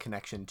much of a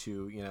connection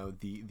to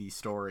the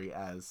story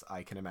as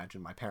I can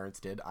imagine my parents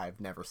did. I've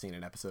never seen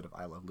an episode of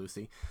I Love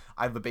Lucy.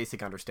 I have a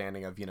basic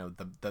understanding of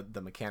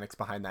the mechanics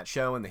behind that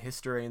show and the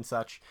history and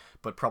such,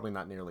 but probably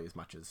not nearly as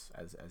much as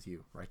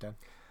you, right, Dad?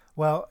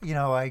 Well,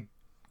 I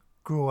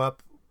grew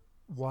up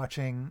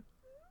watching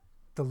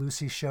the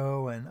Lucy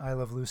Show and I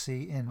Love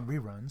Lucy in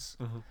reruns.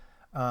 Mm-hmm.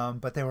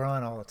 But they were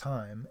on all the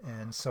time,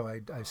 and so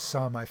I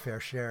saw my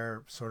fair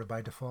share sort of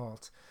by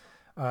default.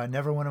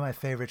 Never one of my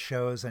favorite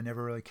shows. I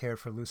never really cared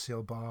for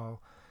Lucille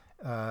Ball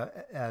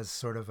as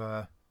sort of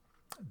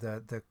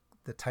the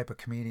type of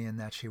comedian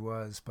that she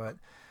was. But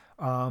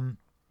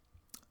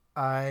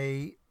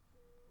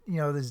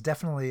there's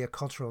definitely a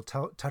cultural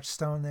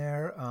touchstone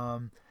there,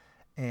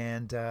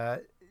 and I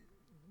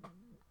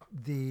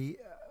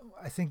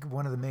think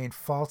one of the main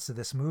faults of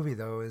this movie,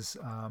 though, is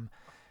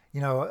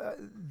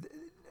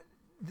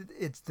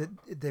it's that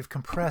they've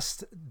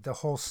compressed the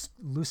whole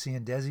Lucy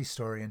and Desi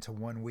story into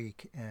 1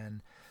 week,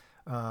 and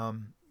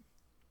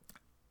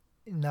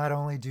not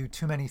only do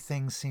too many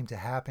things seem to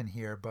happen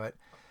here, but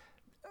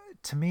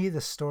to me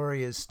the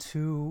story is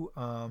too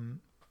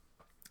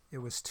it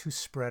was too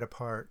spread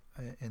apart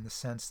in the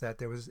sense that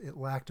it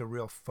lacked a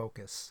real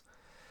focus,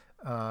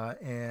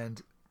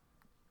 and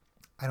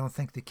I don't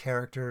think the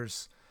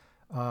characters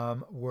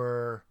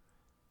weren't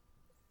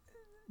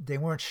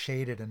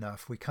shaded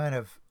enough. We kind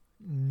of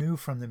knew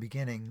from the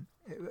beginning,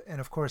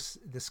 and of course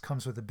this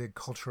comes with a big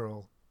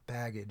cultural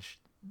baggage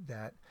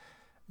that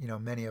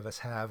many of us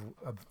have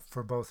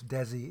for both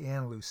Desi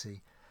and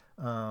Lucy,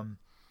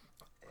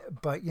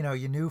 but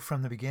you knew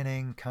from the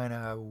beginning kind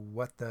of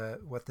what the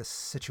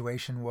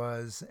situation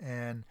was,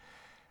 and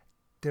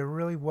there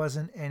really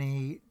wasn't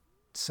any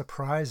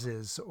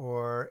surprises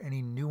or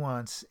any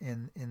nuance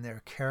in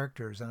their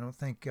characters. I don't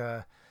think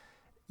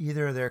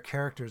either of their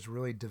characters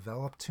really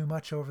developed too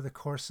much over the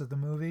course of the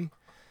movie.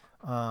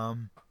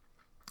 And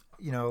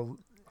to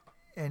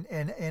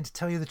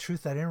tell you the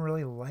truth, I didn't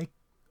really like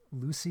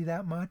Lucy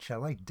that much. I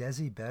liked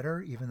Desi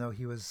better, even though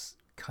he was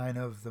kind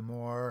of the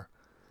more,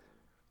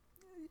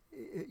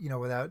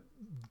 without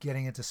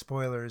getting into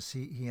spoilers,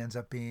 he ends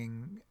up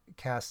being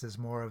cast as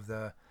more of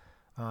the,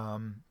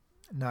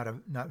 not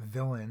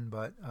villain,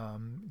 but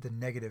the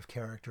negative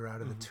character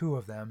out of the two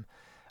of them.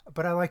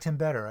 But I liked him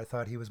better. I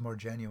thought he was more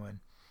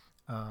genuine.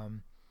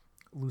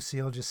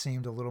 Lucille just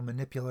seemed a little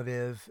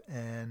manipulative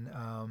and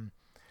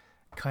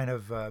kind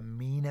of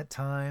mean at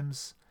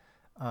times.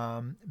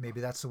 Maybe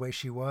that's the way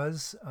she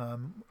was,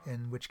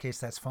 in which case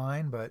that's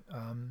fine, but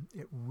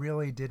it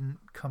really didn't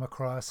come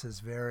across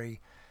as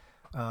very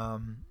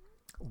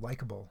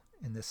likable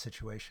in this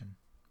situation,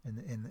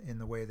 in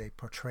the way they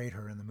portrayed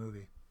her in the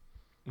movie.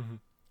 Mm-hmm.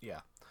 Yeah.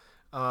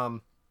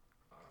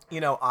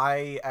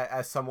 I,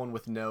 as someone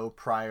with no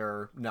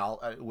prior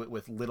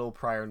with little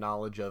prior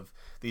knowledge of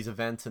these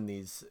events and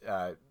these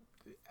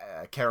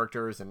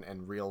characters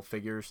and real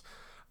figures,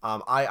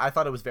 I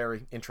thought it was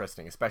very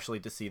interesting, especially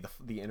to see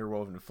the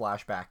interwoven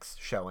flashbacks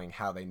showing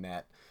how they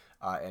met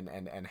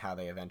and how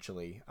they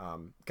eventually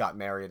got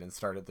married and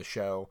started the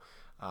show.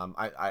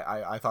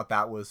 I thought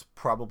that was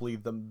probably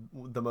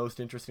the most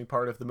interesting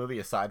part of the movie,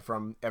 aside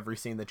from every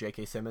scene that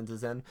J.K. Simmons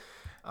is in.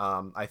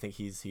 I think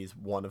he's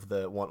one of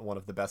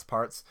the best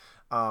parts.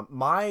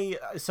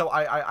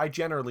 I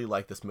generally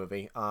like this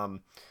movie.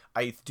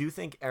 I do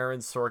think Aaron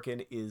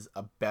Sorkin is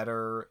a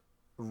better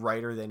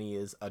writer than he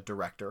is a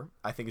director.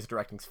 I think his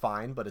directing's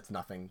fine, but it's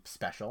nothing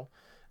special.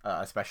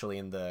 Especially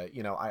in the,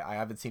 I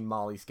haven't seen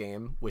Molly's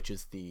Game, which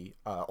is the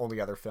only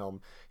other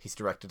film he's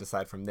directed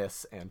aside from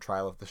this and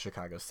Trial of the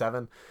Chicago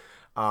 7.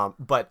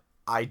 But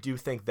I do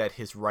think that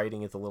his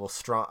writing is a little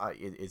strong,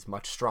 is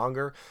much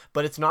stronger,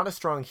 but it's not as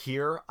strong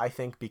here, I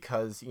think,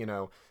 because,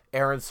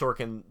 Aaron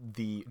Sorkin,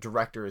 the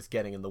director, is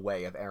getting in the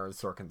way of Aaron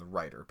Sorkin, the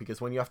writer, because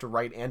when you have to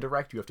write and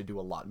direct, you have to do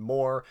a lot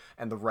more,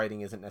 and the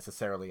writing isn't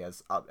necessarily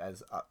as up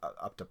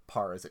to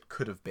par as it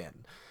could have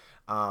been.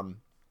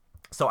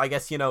 So I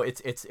guess,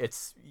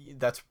 it's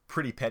that's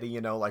pretty petty,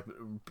 like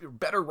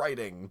better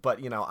writing, but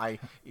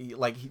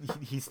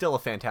he's still a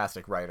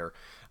fantastic writer.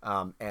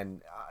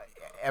 And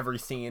every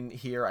scene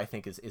here I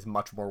think is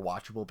much more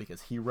watchable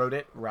because he wrote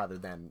it rather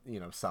than,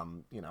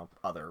 some,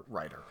 other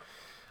writer.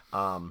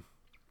 I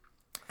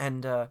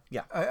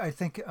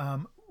think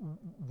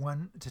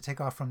one to take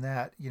off from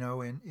that,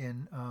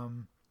 in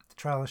the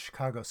Trial of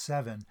Chicago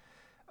 7,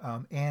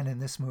 and in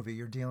this movie,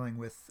 you're dealing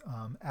with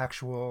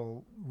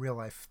actual real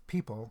life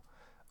people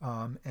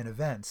and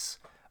events.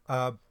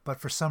 But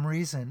for some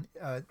reason,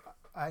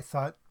 I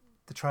thought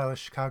The Trial of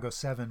Chicago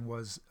 7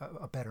 was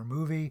a better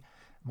movie,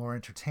 more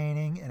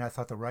entertaining, and I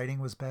thought the writing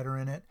was better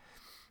in it.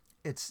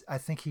 I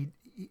think he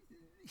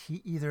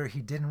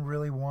didn't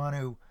really want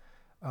to,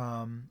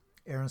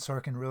 Aaron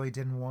Sorkin really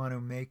didn't want to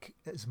make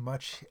as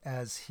much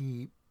as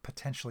he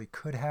potentially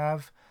could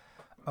have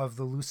of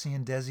the Lucy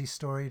and Desi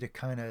story, to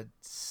kind of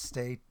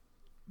stay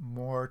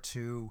more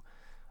to,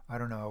 I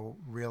don't know,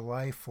 real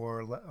life,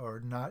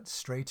 or not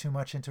stray too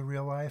much into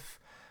real life.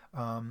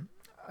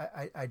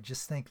 I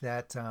just think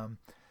that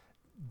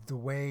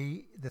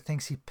the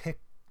things he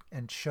picked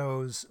and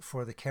chose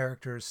for the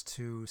characters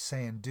to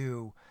say and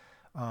do,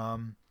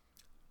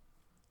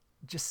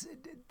 just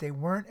they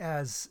weren't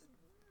as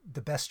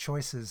the best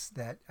choices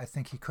that I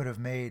think he could have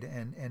made,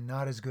 and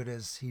not as good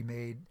as he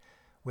made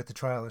with the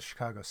Trial of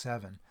Chicago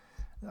 7.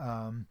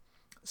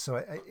 So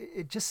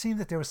it just seemed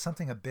that there was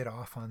something a bit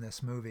off on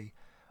this movie,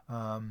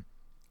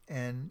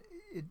 and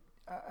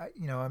I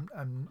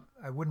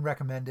wouldn't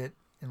recommend it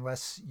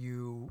unless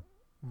you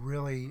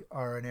really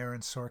are an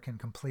Aaron Sorkin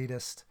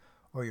completist,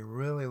 or you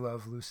really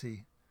love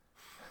Lucy.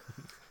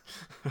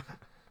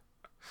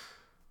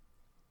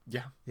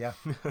 Yeah,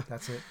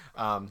 that's it.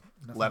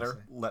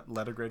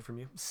 Letter grade from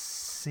you?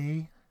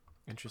 C.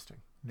 Interesting.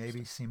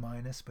 Maybe C-,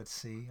 but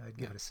C. I'd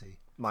give it a C.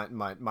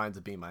 Mine's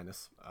a B-.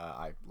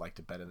 I liked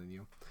it better than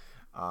you.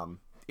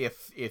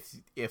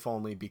 If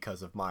only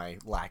because of my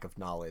lack of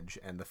knowledge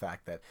and the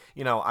fact that,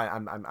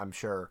 I'm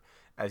sure,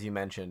 as you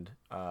mentioned,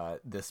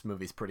 this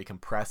movie's pretty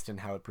compressed in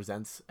how it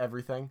presents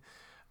everything,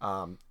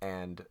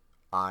 and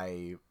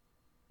I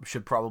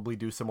should probably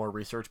do some more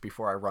research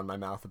before I run my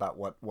mouth about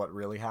what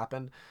really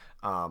happened.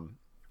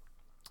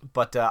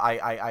 But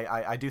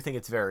I do think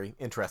it's very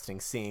interesting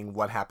seeing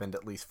what happened,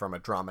 at least from a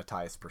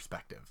dramatized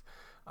perspective.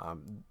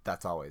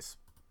 That's always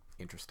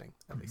interesting,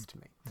 at least to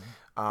me.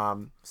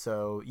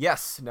 So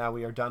yes, now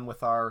we are done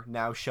with our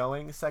now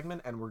showing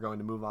segment, and we're going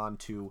to move on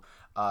to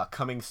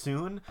coming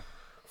soon.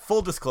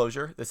 Full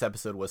disclosure, this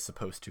episode was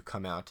supposed to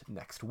come out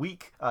last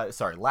week,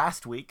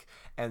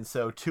 and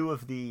so 2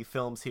 of the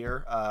films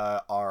here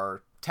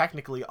are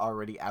technically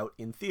already out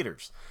in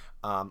theaters.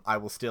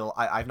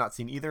 I've not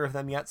seen either of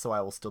them yet, so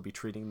I will still be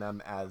treating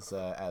them as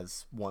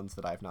ones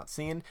that I've not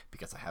seen,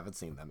 because I haven't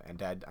seen them. And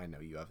Dad, I know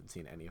you haven't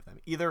seen any of them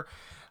either.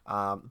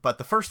 But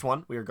the first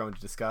one we are going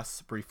to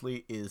discuss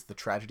briefly is The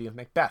Tragedy of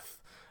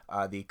Macbeth,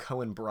 the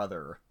Coen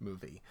brother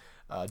movie.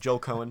 Joel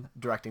Coen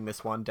directing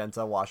this one,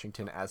 Denzel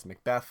Washington as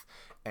Macbeth,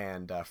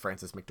 and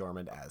Frances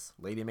McDormand as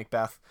Lady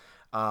Macbeth.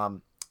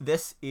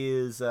 This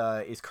is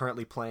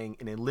currently playing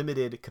in a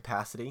limited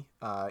capacity.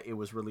 It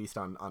was released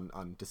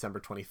on December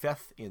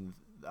 25th in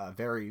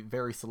very,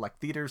 very select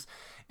theaters,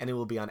 and it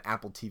will be on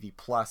Apple TV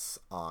Plus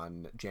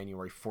on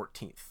January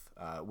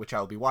 14th, which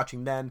I'll be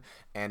watching then,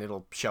 and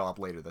it'll show up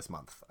later this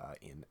month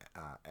in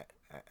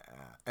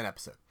an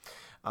episode.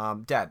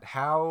 Dad,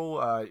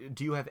 how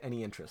do you have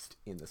any interest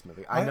in this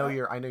movie? I know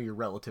you're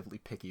relatively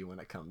picky when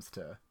it comes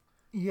to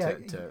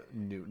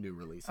new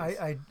releases.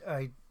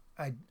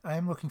 I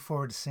am looking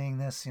forward to seeing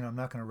this. I'm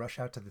not going to rush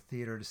out to the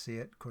theater to see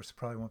it. Of course, it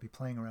probably won't be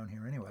playing around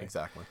here anyway.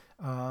 Exactly.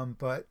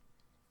 But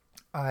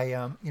I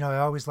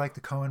always like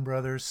the Coen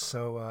brothers,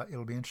 so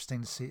it'll be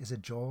interesting to see. Is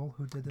it Joel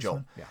who did this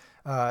one?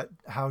 Yeah.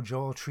 How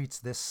Joel treats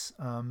this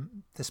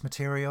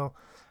material.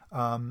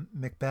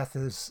 Macbeth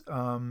is,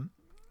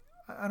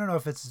 I don't know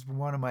if it's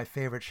one of my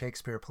favorite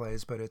Shakespeare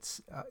plays, but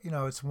it's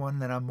one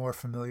that I'm more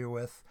familiar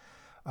with.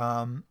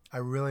 I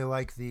really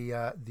like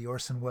the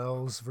Orson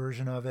Welles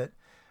version of it,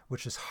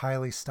 which is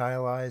highly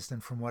stylized,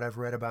 and from what I've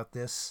read about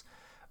this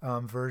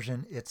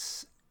version,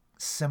 it's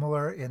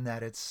similar in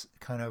that it's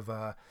kind of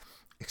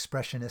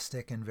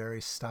expressionistic and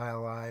very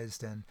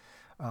stylized, and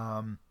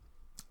I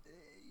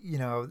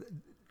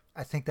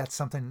think that's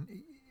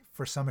something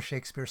for some of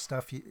Shakespeare's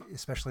stuff,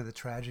 especially the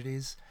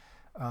tragedies.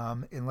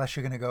 Unless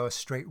you're going to go a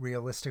straight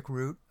realistic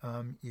route,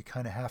 you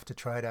kind of have to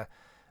try to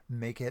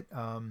make it.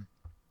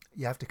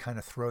 You have to kind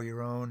of throw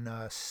your own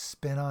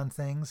spin on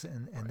things,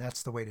 and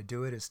that's the way to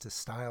do it, is to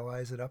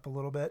stylize it up a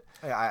little bit.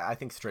 I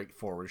think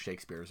straightforward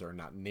Shakespeare's are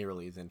not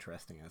nearly as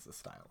interesting as the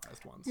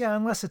stylized ones. Yeah,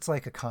 unless it's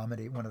like a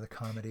comedy, one of the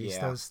comedies.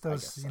 Yeah,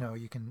 those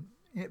you can.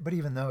 But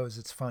even those,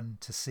 it's fun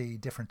to see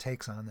different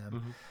takes on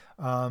them.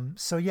 Mm-hmm.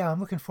 So yeah, I'm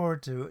looking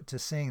forward to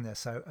seeing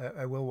this.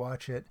 I will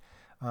watch it.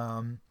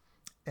 And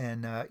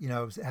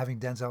having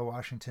Denzel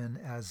Washington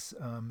as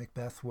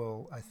Macbeth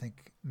will, I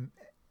think,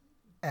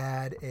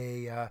 add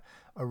a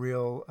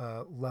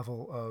real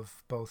level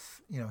of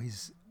both.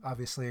 He's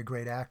obviously a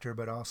great actor,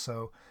 but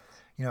also,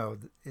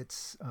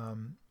 it's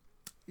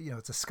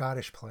it's a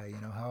Scottish play.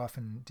 How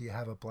often do you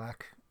have a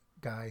black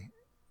guy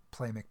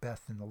play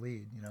Macbeth in the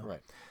lead?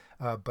 Right.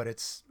 But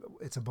it's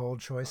a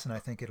bold choice, and I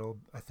think it'll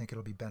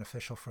be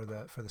beneficial for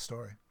the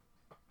story.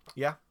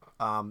 Yeah.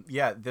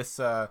 This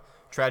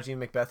Tragedy of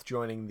Macbeth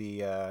joining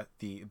the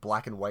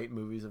black and white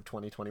movies of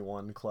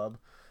 2021 club.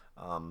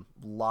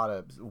 Lot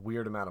of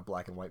weird amount of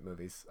black and white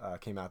movies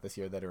came out this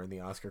year that are in the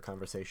Oscar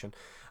conversation.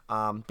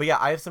 But yeah,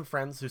 I have some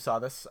friends who saw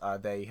this.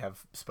 They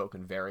have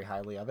spoken very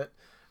highly of it.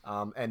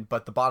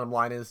 But the bottom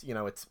line is,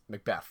 it's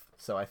Macbeth.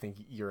 So I think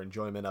your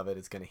enjoyment of it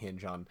is going to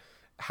hinge on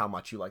how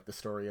much you like the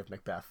story of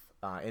Macbeth.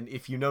 And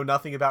if you know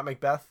nothing about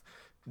Macbeth,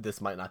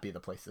 this might not be the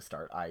place to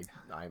start.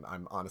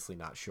 I'm honestly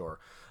not sure.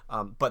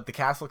 But the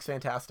cast looks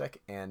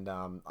fantastic, and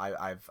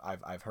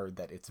I've heard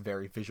that it's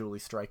very visually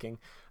striking.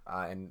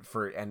 And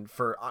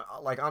for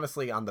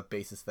honestly, on the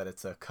basis that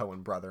it's a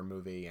Coen brother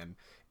movie, and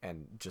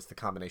just the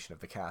combination of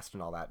the cast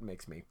and all that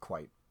makes me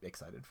quite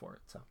excited for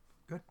it. So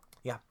good.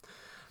 Yeah.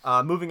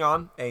 Moving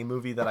on, a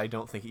movie that I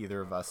don't think either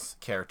of us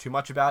care too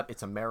much about.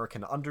 It's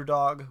American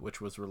Underdog,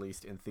 which was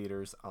released in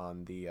theaters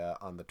on the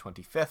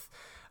 25th.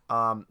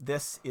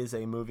 This is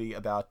a movie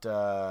about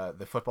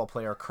the football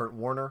player Kurt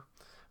Warner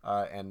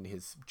and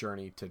his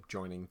journey to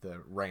joining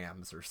the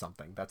Rams or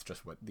something. That's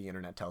just what the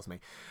internet tells me.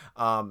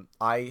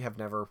 I have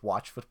never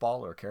watched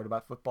football or cared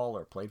about football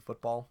or played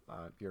football.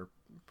 You're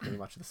pretty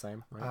much the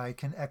same, right? I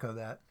can echo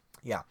that.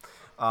 Yeah.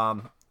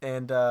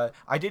 And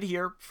I did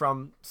hear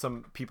from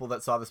some people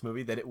that saw this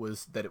movie that it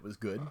was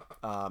good,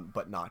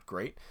 but not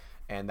great.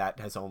 And that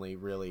has only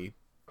really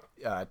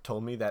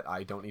told me that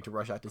I don't need to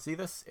rush out to see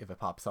this. If it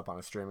pops up on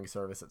a streaming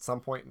service at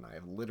some point and I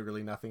have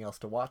literally nothing else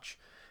to watch,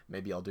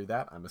 maybe I'll do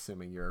that. I'm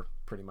assuming you're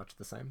pretty much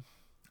the same.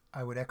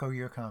 I would echo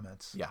your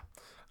comments. Yeah.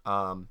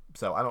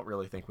 So I don't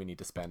really think we need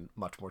to spend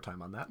much more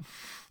time on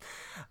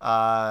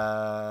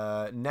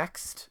that.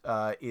 Next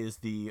is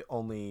the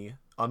only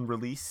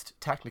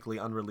technically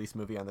unreleased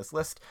movie on this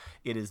list.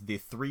 It is The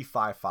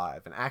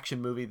 355, an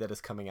action movie that is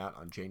coming out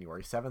on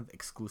January 7th,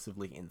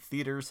 exclusively in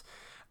theaters.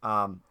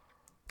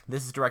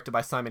 This is directed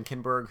by Simon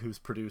Kinberg, who's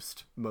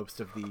produced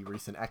most of the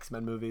recent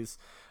X-Men movies.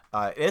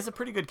 It is a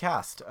pretty good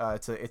cast.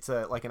 It's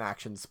like an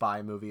action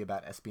spy movie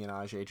about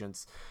espionage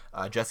agents.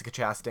 Jessica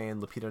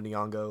Chastain, Lupita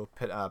Nyong'o,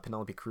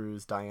 Penelope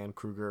Cruz, Diane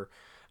Kruger,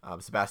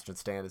 Sebastian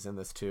Stan is in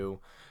this too.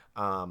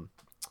 And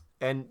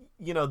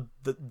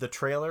the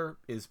trailer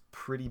is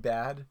pretty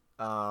bad.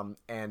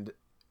 And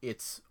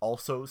it's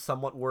also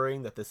somewhat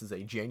worrying that this is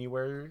a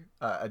January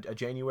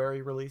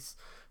release.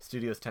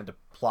 Studios tend to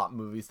plot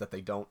movies that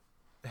they don't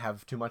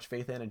have too much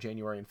faith in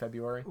January and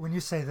February. When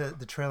you say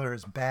the trailer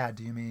is bad,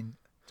 do you mean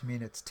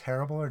it's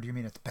terrible or do you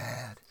mean it's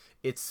bad?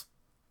 It's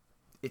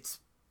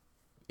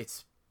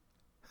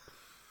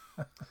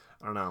I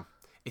don't know.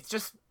 It's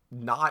just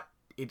not.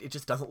 It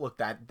just doesn't look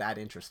that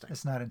interesting.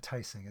 It's not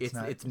enticing. It's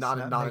not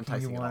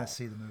enticing. You want to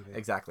see the movie.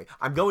 Exactly.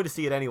 I'm going to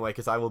see it anyway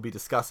because I will be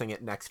discussing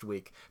it next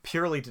week,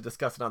 purely to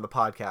discuss it on the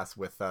podcast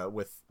with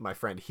my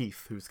friend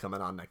Heath, who's coming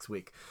on next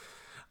week.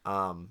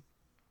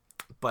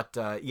 But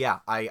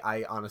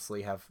I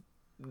honestly have.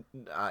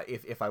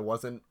 If I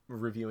wasn't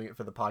reviewing it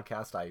for the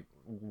podcast, I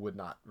would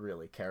not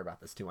really care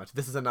about this too much.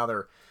 This is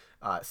another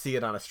see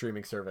it on a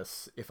streaming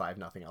service if I have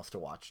nothing else to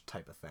watch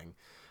type of thing.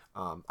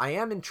 I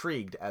am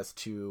intrigued as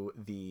to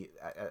the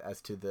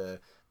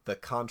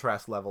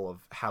contrast level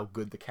of how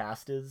good the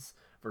cast is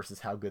versus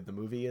how good the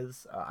movie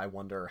is. I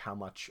wonder how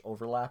much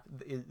overlap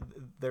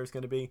there's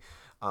going to be.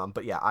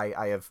 But yeah,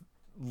 I have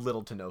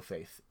little to no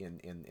faith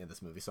in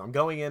this movie, so I'm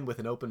going in with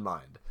an open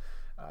mind.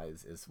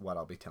 Is what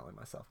I'll be telling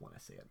myself when I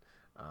see it.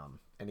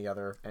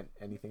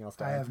 Anything else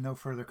to add? I have no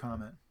further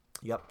comment.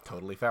 Yep,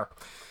 totally fair.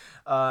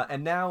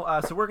 And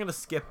now, so we're going to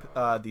skip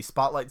the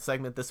Spotlight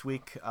segment this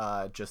week,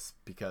 just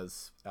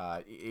because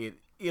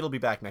it'll be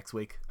back next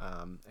week,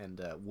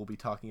 and we'll be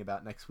talking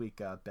about next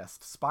week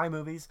best spy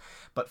movies.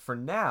 But for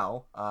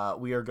now,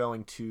 we are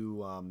going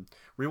to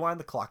rewind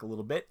the clock a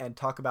little bit and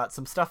talk about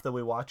some stuff that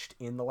we watched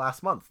in the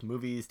last month.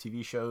 Movies,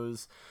 TV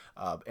shows,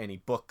 any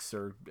books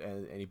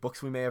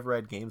we may have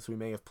read, games we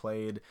may have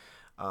played.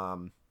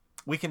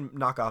 We can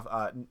knock out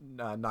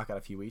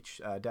a few each.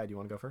 Dad, you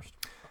want to go first?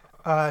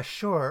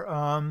 Sure.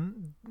 A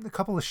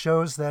couple of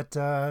shows that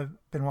I've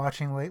been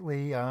watching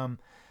lately.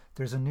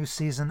 There's a new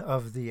season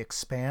of The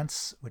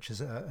Expanse, which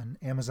is an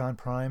Amazon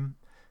Prime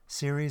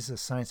series, a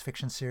science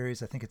fiction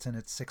series. I think it's in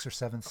its sixth or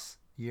seventh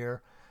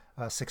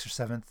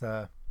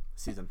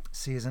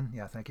season.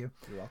 Yeah, thank you.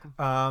 You're welcome.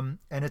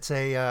 And it's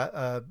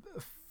a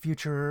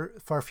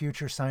far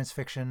future science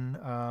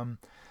fiction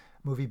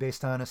movie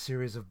based on a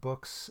series of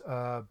books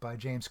by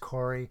James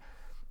Corey.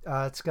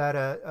 It's got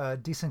a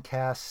decent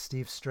cast: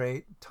 Steve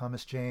Strait,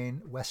 Thomas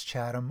Jane, Wes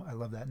Chatham. I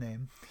love that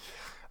name.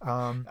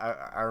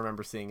 I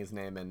remember seeing his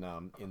name in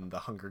the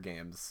Hunger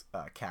Games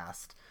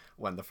cast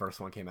when the first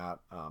one came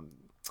out,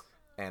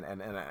 and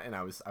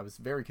I was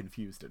very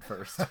confused at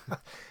first.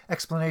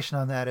 Explanation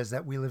on that is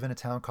that we live in a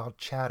town called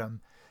Chatham,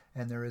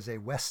 and there is a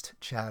West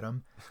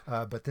Chatham,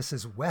 but this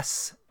is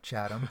Wes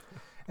Chatham.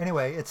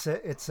 Anyway, it's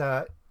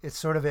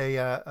sort of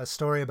a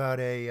story about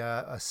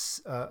a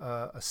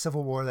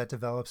civil war that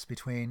develops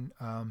between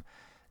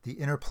the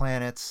inner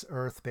planets,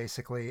 Earth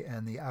basically,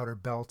 and the outer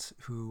belt,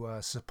 who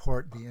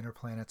support the inner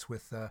planets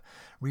with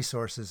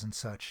resources and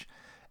such.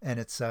 And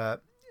it's kind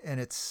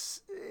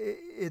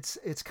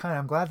of,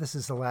 I'm glad this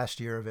is the last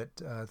year of it,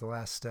 the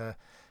last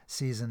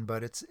season,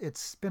 but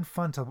it's been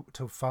fun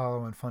to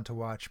follow and fun to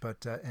watch.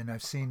 But and I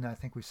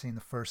think we've seen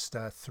the first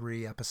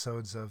 3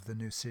 episodes of the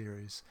new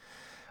series.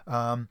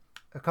 A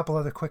couple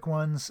other quick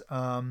ones.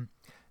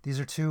 These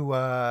are two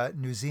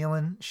New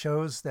Zealand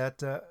shows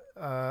that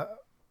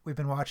we've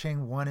been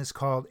watching. One is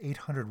called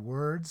 800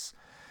 Words,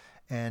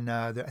 and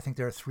I think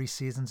there are 3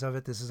 seasons of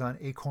it. This is on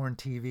Acorn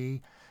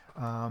TV,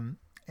 and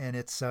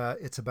it's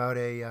about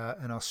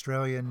an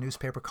Australian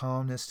newspaper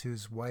columnist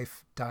whose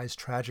wife dies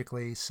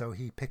tragically, so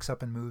he picks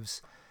up and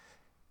moves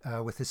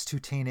with his 2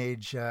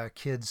 teenage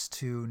kids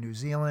to New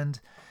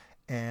Zealand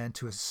and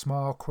to a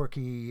small,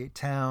 quirky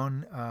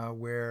town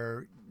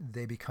where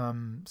they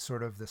become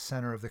sort of the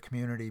center of the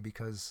community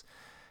because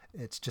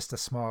it's just a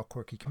small,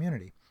 quirky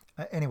community.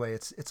 Anyway,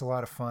 it's a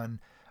lot of fun,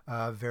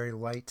 very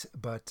light,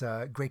 but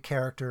great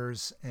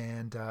characters,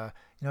 and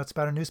it's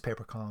about a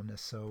newspaper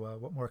columnist. So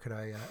what more could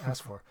I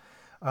ask for?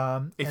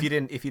 If you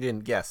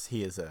didn't guess,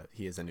 he is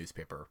a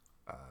newspaper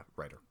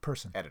writer,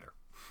 editor.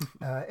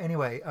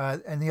 Anyway,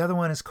 and the other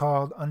one is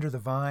called Under the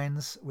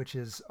Vines, which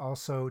is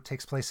also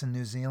takes place in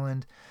New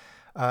Zealand.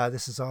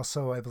 This is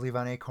also, I believe,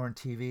 on Acorn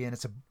TV, and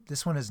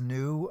this one is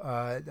new.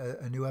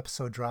 A new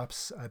episode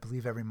drops, I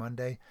believe, every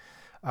Monday,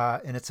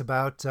 and it's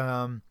about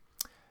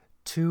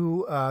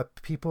 2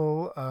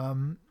 people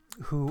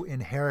who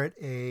inherit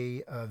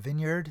a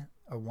vineyard,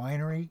 a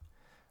winery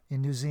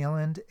in New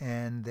Zealand,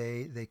 and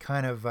they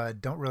kind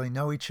of don't really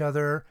know each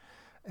other,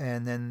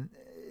 and then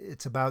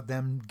it's about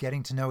them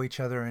getting to know each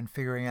other and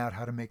figuring out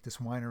how to make this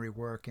winery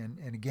work. And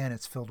again,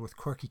 it's filled with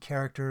quirky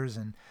characters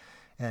and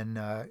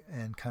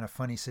kind of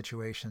funny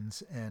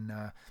situations. And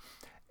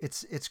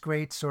it's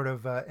great sort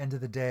of end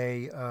of the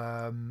day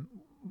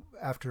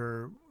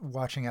after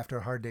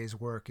a hard day's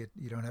work.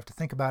 You don't have to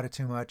think about it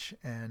too much,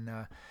 and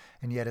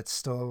yet it's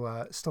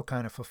still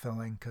kind of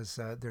fulfilling because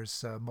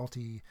there's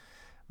multi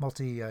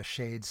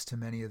shades to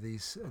many of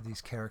these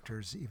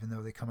characters, even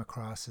though they come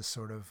across as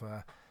sort of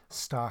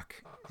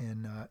stock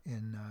in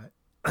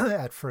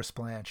at first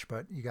blanch,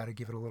 but you got to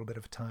give it a little bit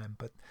of time.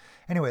 But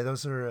anyway,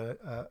 those are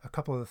a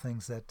couple of the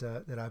things that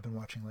I've been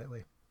watching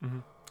lately. Mm-hmm.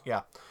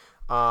 Yeah.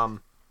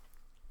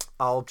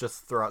 I'll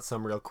just throw out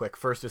some real quick.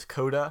 First is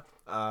Coda,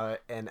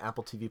 an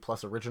Apple TV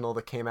Plus original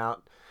that came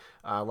out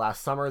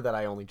last summer that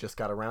I only just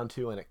got around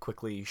to, and it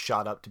quickly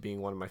shot up to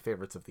being one of my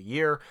favorites of the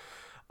year.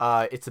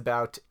 It's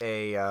about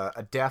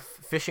a deaf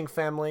fishing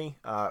family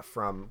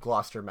from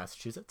Gloucester,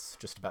 Massachusetts,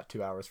 just about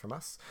 2 hours from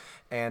us.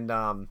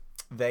 And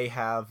they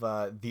have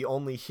the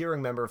only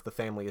hearing member of the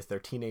family is their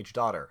teenage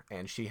daughter,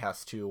 and she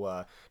has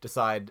to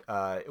decide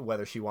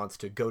whether she wants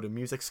to go to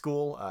music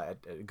school,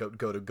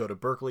 go to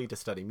Berkeley to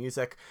study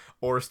music,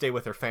 or stay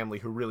with her family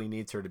who really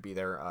needs her to be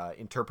their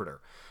interpreter.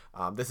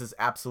 This is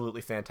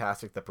absolutely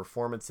fantastic. The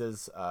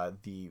performances,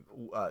 the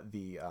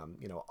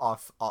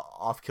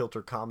off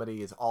kilter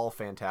comedy is all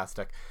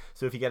fantastic.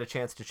 So if you get a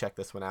chance to check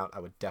this one out,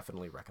 I would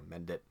definitely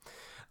recommend it.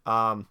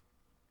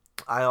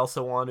 I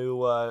also want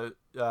to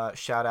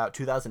shout out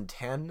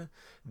 2010,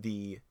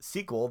 the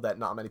sequel that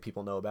not many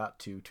people know about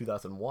to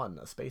 2001,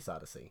 A Space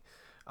Odyssey,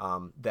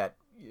 that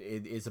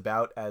it is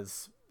about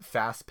as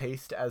fast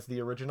paced as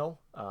the original.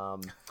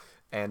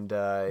 And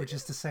which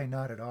is to say,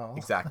 not at all.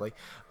 Exactly.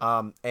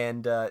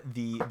 And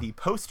the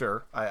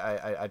poster,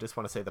 I just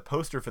want to say the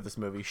poster for this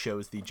movie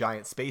shows the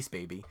giant space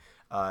baby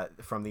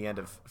from the end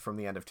of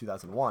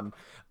 2001,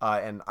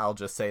 and I'll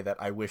just say that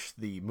I wish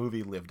the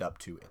movie lived up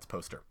to its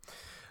poster.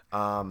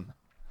 I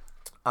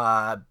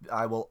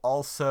will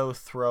also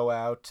throw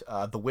out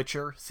The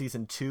Witcher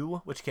Season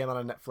 2, which came out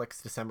on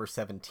Netflix December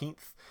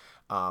 17th.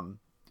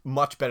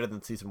 Much better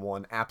than season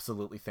 1.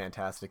 Absolutely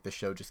fantastic. The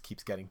show just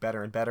keeps getting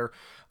better and better.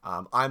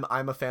 I'm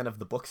a fan of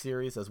the book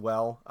series as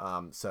well.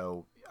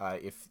 So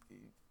if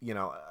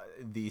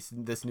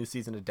this new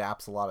season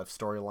adapts a lot of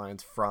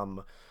storylines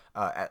from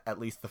at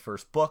least the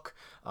first book.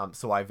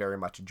 So I very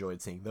much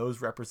enjoyed seeing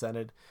those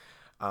represented.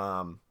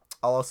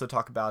 I'll also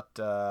talk about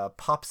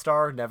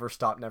Popstar, Never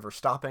Stop, Never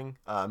Stopping,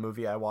 a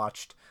movie I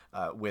watched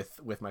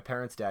with my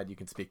parents. Dad, you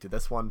can speak to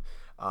this one.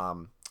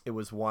 It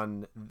was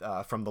one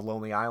from The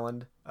Lonely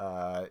Island,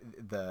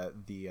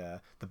 the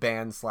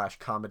band /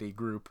 comedy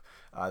group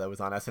that was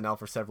on SNL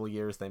for several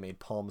years. They made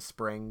Palm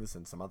Springs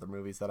and some other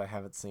movies that I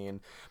haven't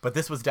seen. But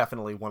this was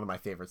definitely one of my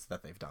favorites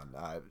that they've done.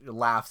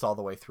 Laughs all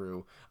the way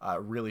through,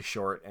 really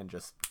short, and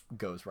just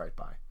goes right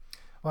by.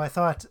 Well, I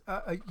thought,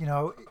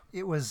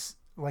 it was,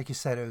 like you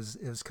said, it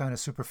was kind of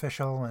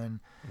superficial,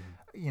 and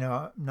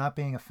not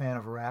being a fan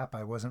of rap,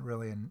 I wasn't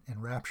really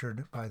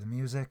enraptured by the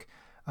music.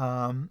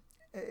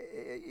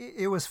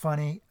 It was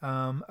funny.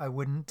 I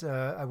wouldn't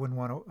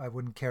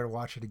care to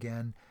watch it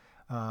again.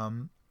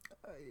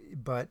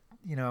 But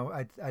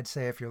I'd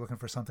say if you're looking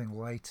for something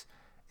light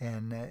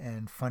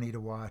and funny to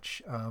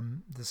watch,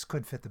 this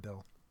could fit the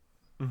bill.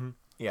 Mm-hmm.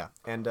 Yeah,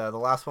 and the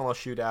last one I'll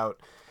shout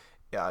out.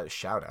 What am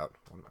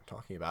I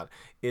talking about?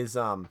 Is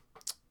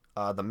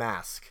The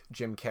Mask,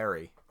 Jim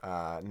Carrey,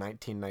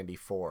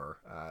 1994,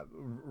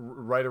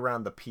 right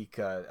around the peak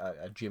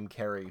Jim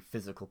Carrey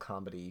physical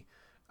comedy,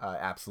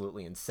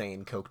 absolutely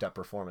insane coked up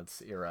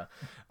performance era.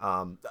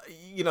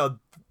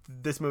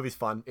 This movie's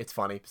fun. It's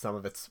funny. Some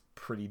of it's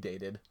pretty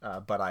dated,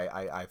 but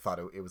I thought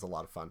it was a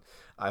lot of fun.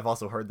 I've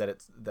also heard that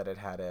it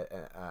had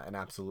an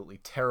absolutely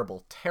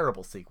terrible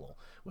sequel,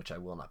 which I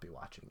will not be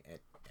watching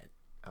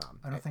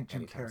I don't think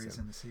Jim anytime Carrey's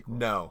soon. in the sequel.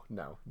 No,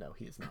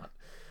 he is not.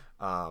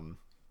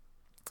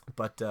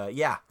 But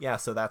yeah.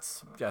 So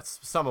that's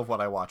some of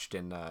what I watched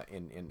in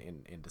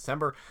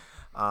December.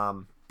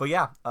 But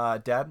yeah,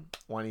 Dad,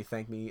 why don't you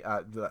thank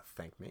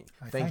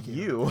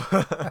you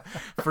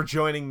for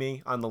joining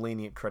me on the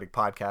Lenient Critic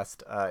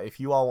podcast. If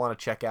you all want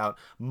to check out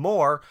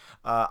more,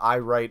 I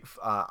write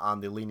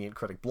on the Lenient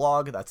Critic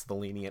blog. That's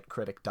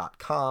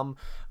thelenientcritic.com.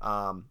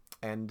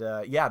 And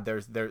yeah,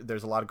 there's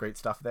a lot of great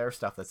stuff there.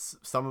 Stuff that's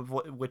some of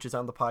which is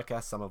on the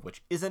podcast, some of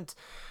which isn't.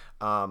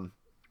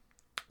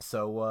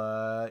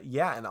 So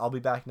yeah, and I'll be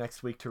back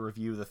next week to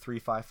review the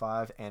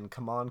 355 and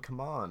Come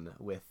On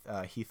with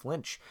Heath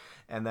Lynch.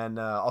 And then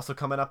also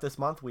coming up this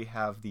month, we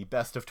have the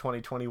best of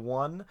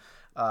 2021,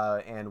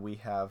 and we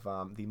have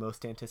the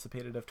most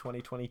anticipated of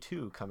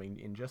 2022 coming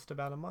in just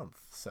about a month.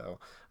 So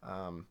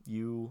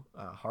you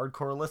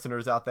hardcore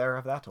listeners out there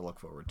have that to look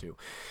forward to.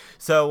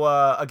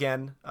 So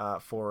again,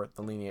 for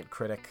the Lenient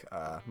Critic,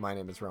 my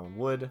name is Rowan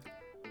Wood.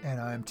 And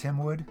I'm Tim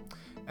Wood.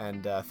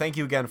 And thank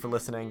you again for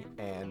listening,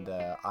 and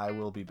I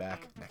will be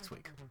back next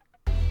week.